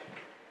foreknowledge.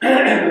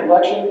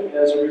 Election,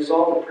 as a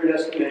result of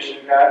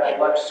predestination, God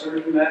elects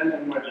certain men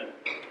and women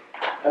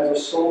as a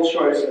sole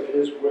choice of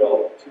his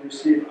will to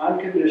receive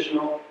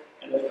unconditional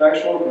and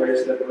effectual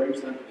grace that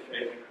brings them to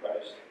faith in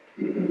Christ.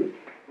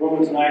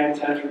 Romans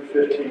 9:10 through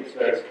 15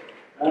 says,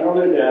 not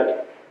only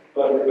that,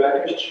 but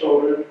Rebekah's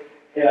children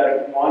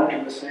had one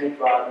and the same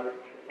father,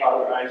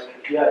 Father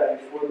Isaac, yet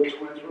before the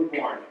twins were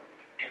born,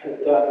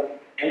 had done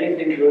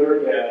anything good or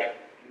bad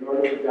in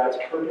order for God's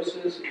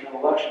purposes and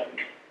election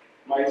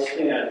might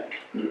stand,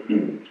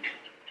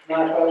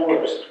 not by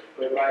works,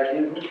 but by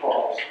him who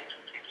calls.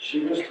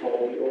 She was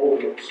told, the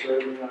older will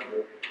serve the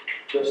younger,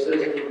 just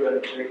as it is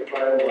written, Jacob I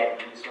have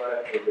loved, and Esau I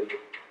have hated.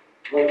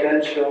 What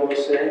then shall we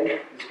say?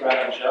 Is God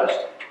unjust?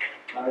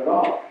 Not at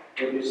all.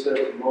 But he said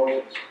to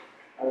Moses,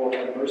 I will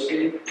have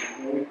mercy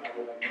on whom I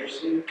will have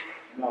mercy,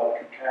 and I will have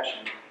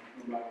compassion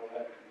on whom I will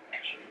have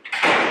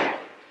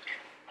compassion.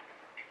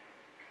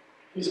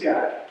 He's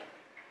God.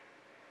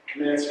 I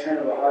mean, it's kind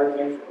of a hard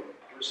thing for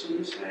a person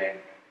to say,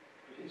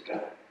 but he's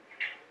God.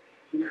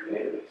 He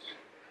created us.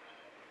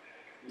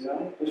 You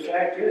know, the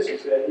fact is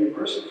that he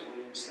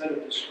mercifully, instead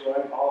of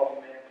destroying all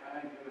of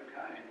mankind,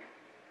 humankind,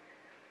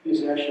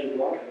 he's actually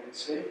loving and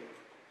saving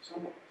some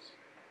of us.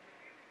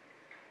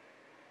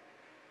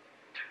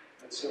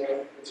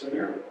 It's a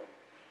miracle.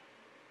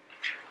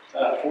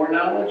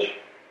 Foreknowledge,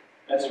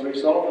 as a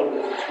result of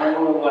his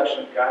eternal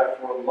election, God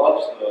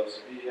foreloves those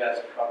he has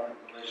a covenant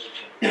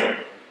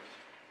relationship.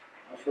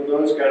 For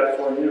those God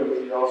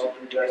foreknew, he also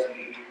predestined to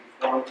be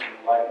conformed to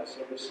the likeness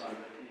of his Son,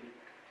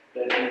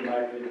 that he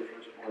might be the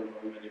firstborn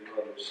of many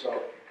brothers. So,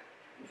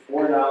 the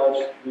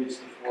foreknowledge leads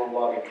to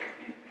foreloving.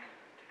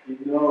 He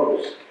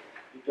knows,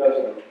 he does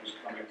know who's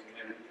coming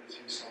to him because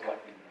he's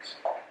selecting this.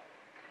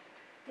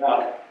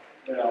 Now,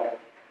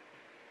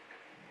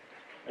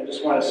 I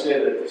just want to say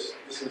that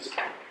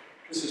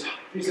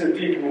these are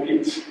deep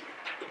weeds.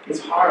 It's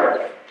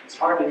hard. It's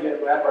hard to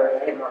wrap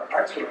our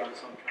hearts around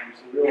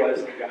sometimes to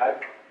realize that God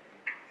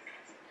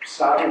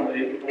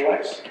sovereignly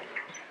elects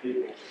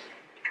people.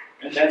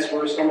 And that's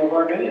where some of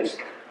Arminian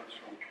stuff comes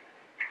from.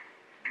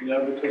 You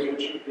know, because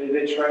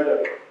they try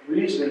to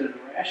reason and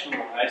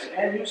rationalize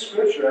and use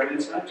Scripture. I mean,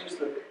 it's not just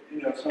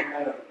some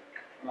kind of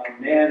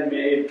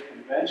man-made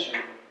convention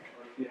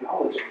or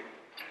theology.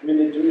 I mean,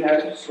 they do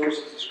have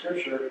sources of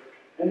Scripture,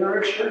 and there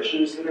are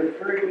churches that are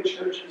very good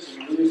churches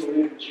and really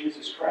believe in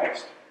Jesus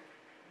Christ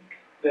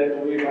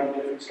that believe on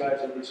different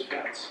sides of this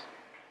fence.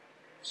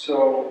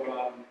 So,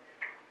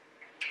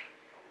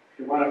 if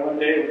you want to, one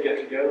day we'll get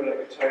together and I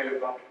can tell you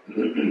about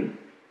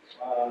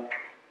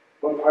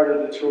what part of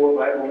the tulip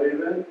I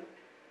believe in.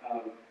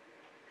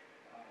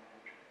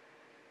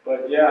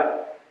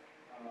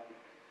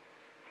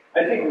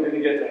 I think we're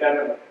going to get to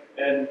heaven,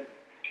 and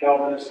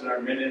Calvinists and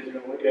Arminians are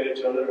going to look at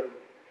each other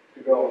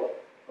and go,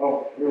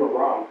 "Oh, we were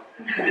wrong."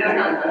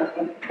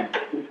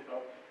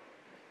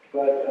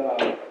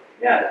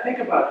 Think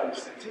about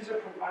these things. These are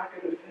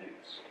provocative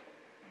things.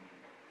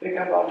 Think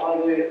about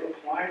how they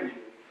apply to you.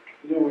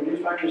 You know, when you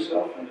find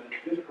yourself in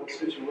a difficult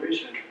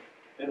situation,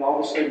 and all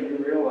of a sudden you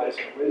realize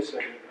that, wait a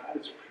second, God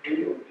is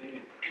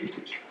preordained,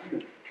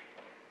 predetermined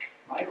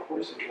my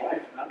course of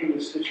life, and I'm in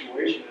this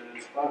situation, and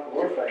it's about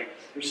glorifying.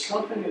 There's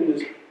something in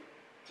this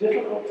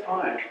difficult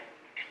time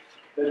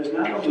that is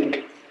not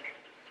only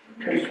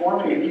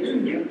conforming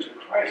you to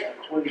Christ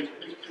according to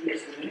his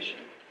predestination,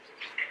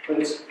 but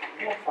it's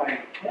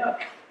glorifying him.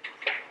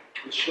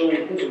 It's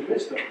showing his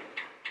wisdom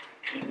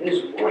and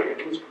his work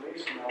and his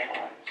grace in our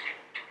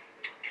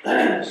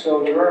lives.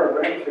 So there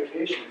are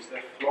ramifications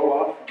that flow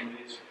out from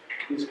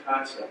these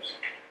concepts.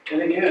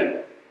 And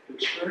again, the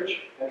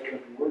church has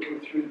been working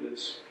through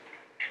this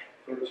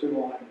for 2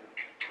 millennia.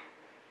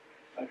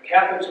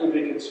 Catholics would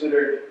be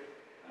considered,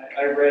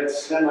 I read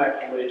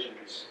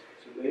semi-Pelagians,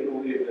 so they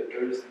believe that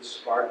there is this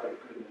spark of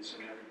goodness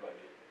in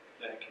everybody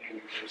that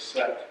can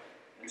accept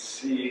and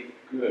see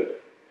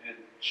good and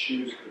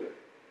choose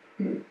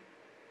good.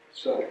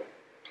 So,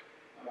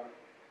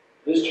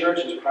 this church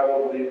is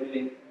probably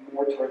leaning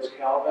more towards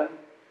Calvin,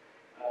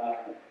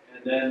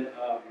 and then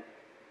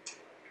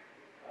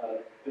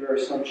there are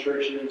some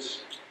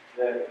churches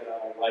that,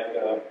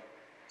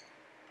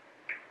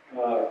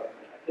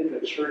 I think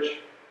the Church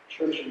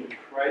in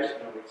Christ,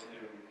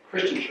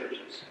 Christian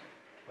churches,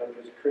 like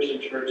there's a Christian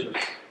church of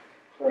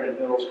Clarendon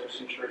Hills,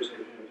 Christian church of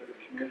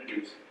different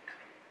communities.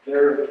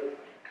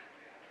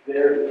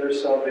 their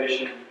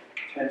salvation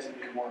tends to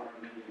be more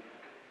immediate.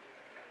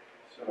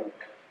 So,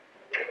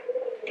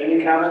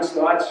 any comments,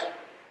 thoughts?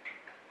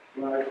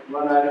 You want to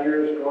run out of here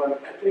going, I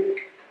think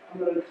I'm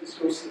going to just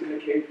go sit in the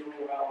cave for a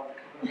while.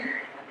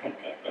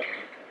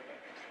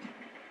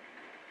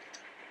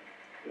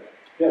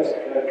 Yes,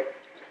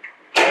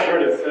 I've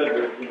heard it said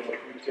that, if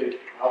we take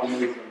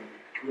avenues and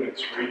do an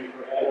extreme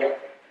for Adam,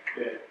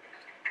 that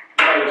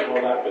might as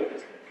well not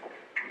witness it.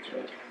 It's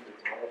right.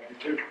 It's all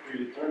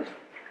predetermined.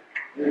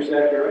 you're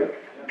exactly right.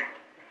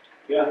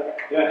 Yeah,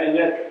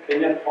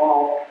 and yet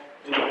Paul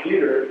and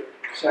Peter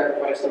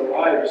sacrificed their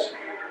lives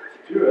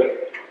to do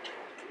it.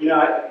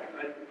 An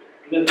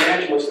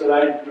evangelist that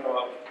I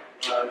know of,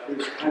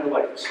 who's kind of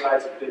like the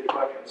size of Dick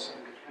Buckets,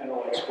 and kind of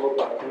like spoke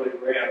about Billy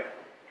Graham,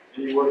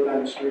 and he worked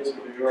on the streets of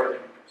New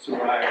York and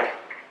survived.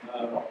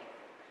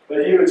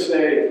 But he would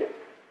say,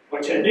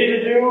 what you need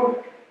to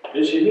do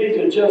is you need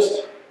to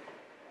just,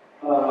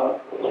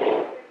 what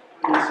do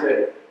you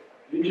say?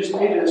 You just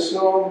need to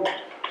assume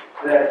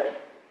that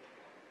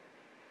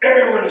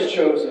everyone is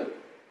chosen,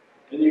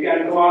 and you got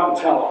to go out and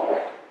tell them.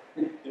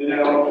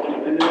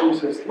 And then he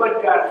says,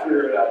 let God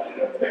figure it out.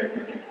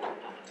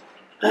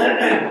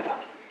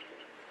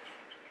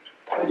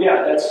 But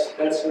yeah, that's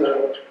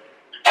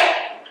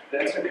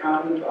a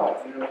common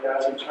thought.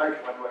 God's in charge.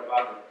 Why do I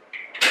bother?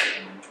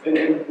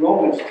 And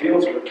Romans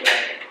deals with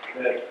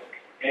that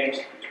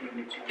angst between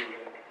the two,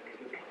 that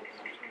difficulty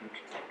between the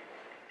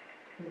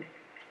two.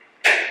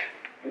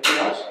 Anything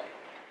else?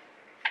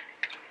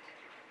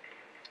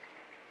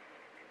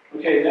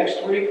 Okay,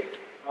 next week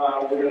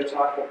we're going to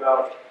talk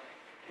about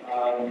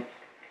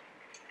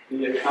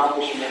the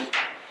accomplishment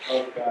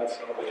of God's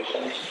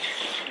salvation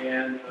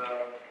and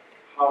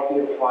how He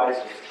applies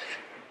it.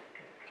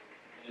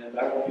 And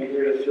I won't be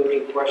here to field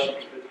your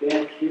questions, but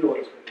Dan Keel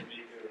is going to be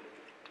here.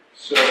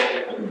 So,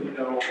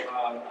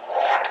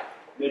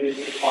 maybe you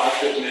can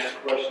pause it and ask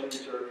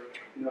questions, or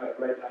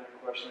write down your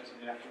questions,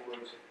 and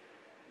afterwards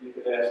you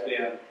could ask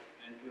Dan,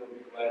 and he'll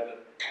be glad to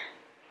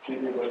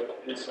give you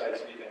what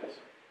insights he has.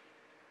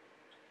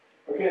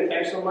 Okay,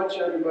 thanks so much,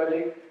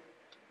 everybody.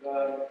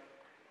 I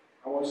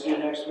won't see you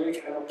next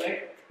week, I don't think,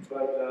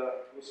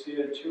 but we'll see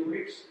you in 2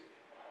 weeks.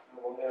 And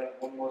we'll have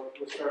one more.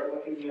 We'll start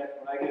looking at,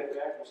 when I get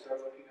back, we'll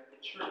start looking at the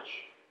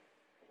church.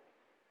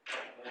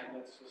 And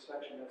that's the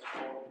section that's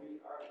called We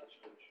Are the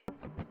Church.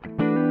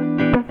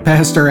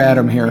 Pastor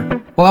Adam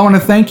here. Well, I want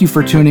to thank you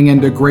for tuning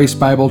into Grace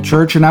Bible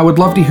Church, and I would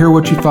love to hear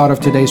what you thought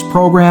of today's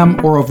program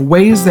or of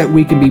ways that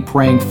we can be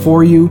praying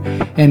for you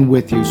and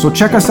with you. So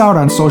check us out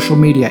on social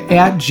media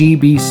at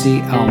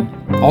GBC Elm.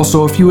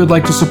 Also, if you would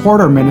like to support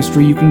our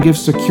ministry, you can give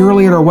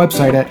securely at our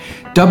website at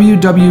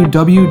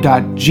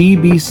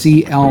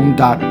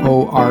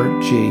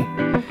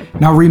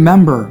www.gbcelm.org. Now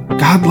remember,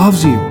 God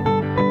loves you,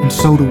 and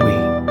so do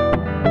we.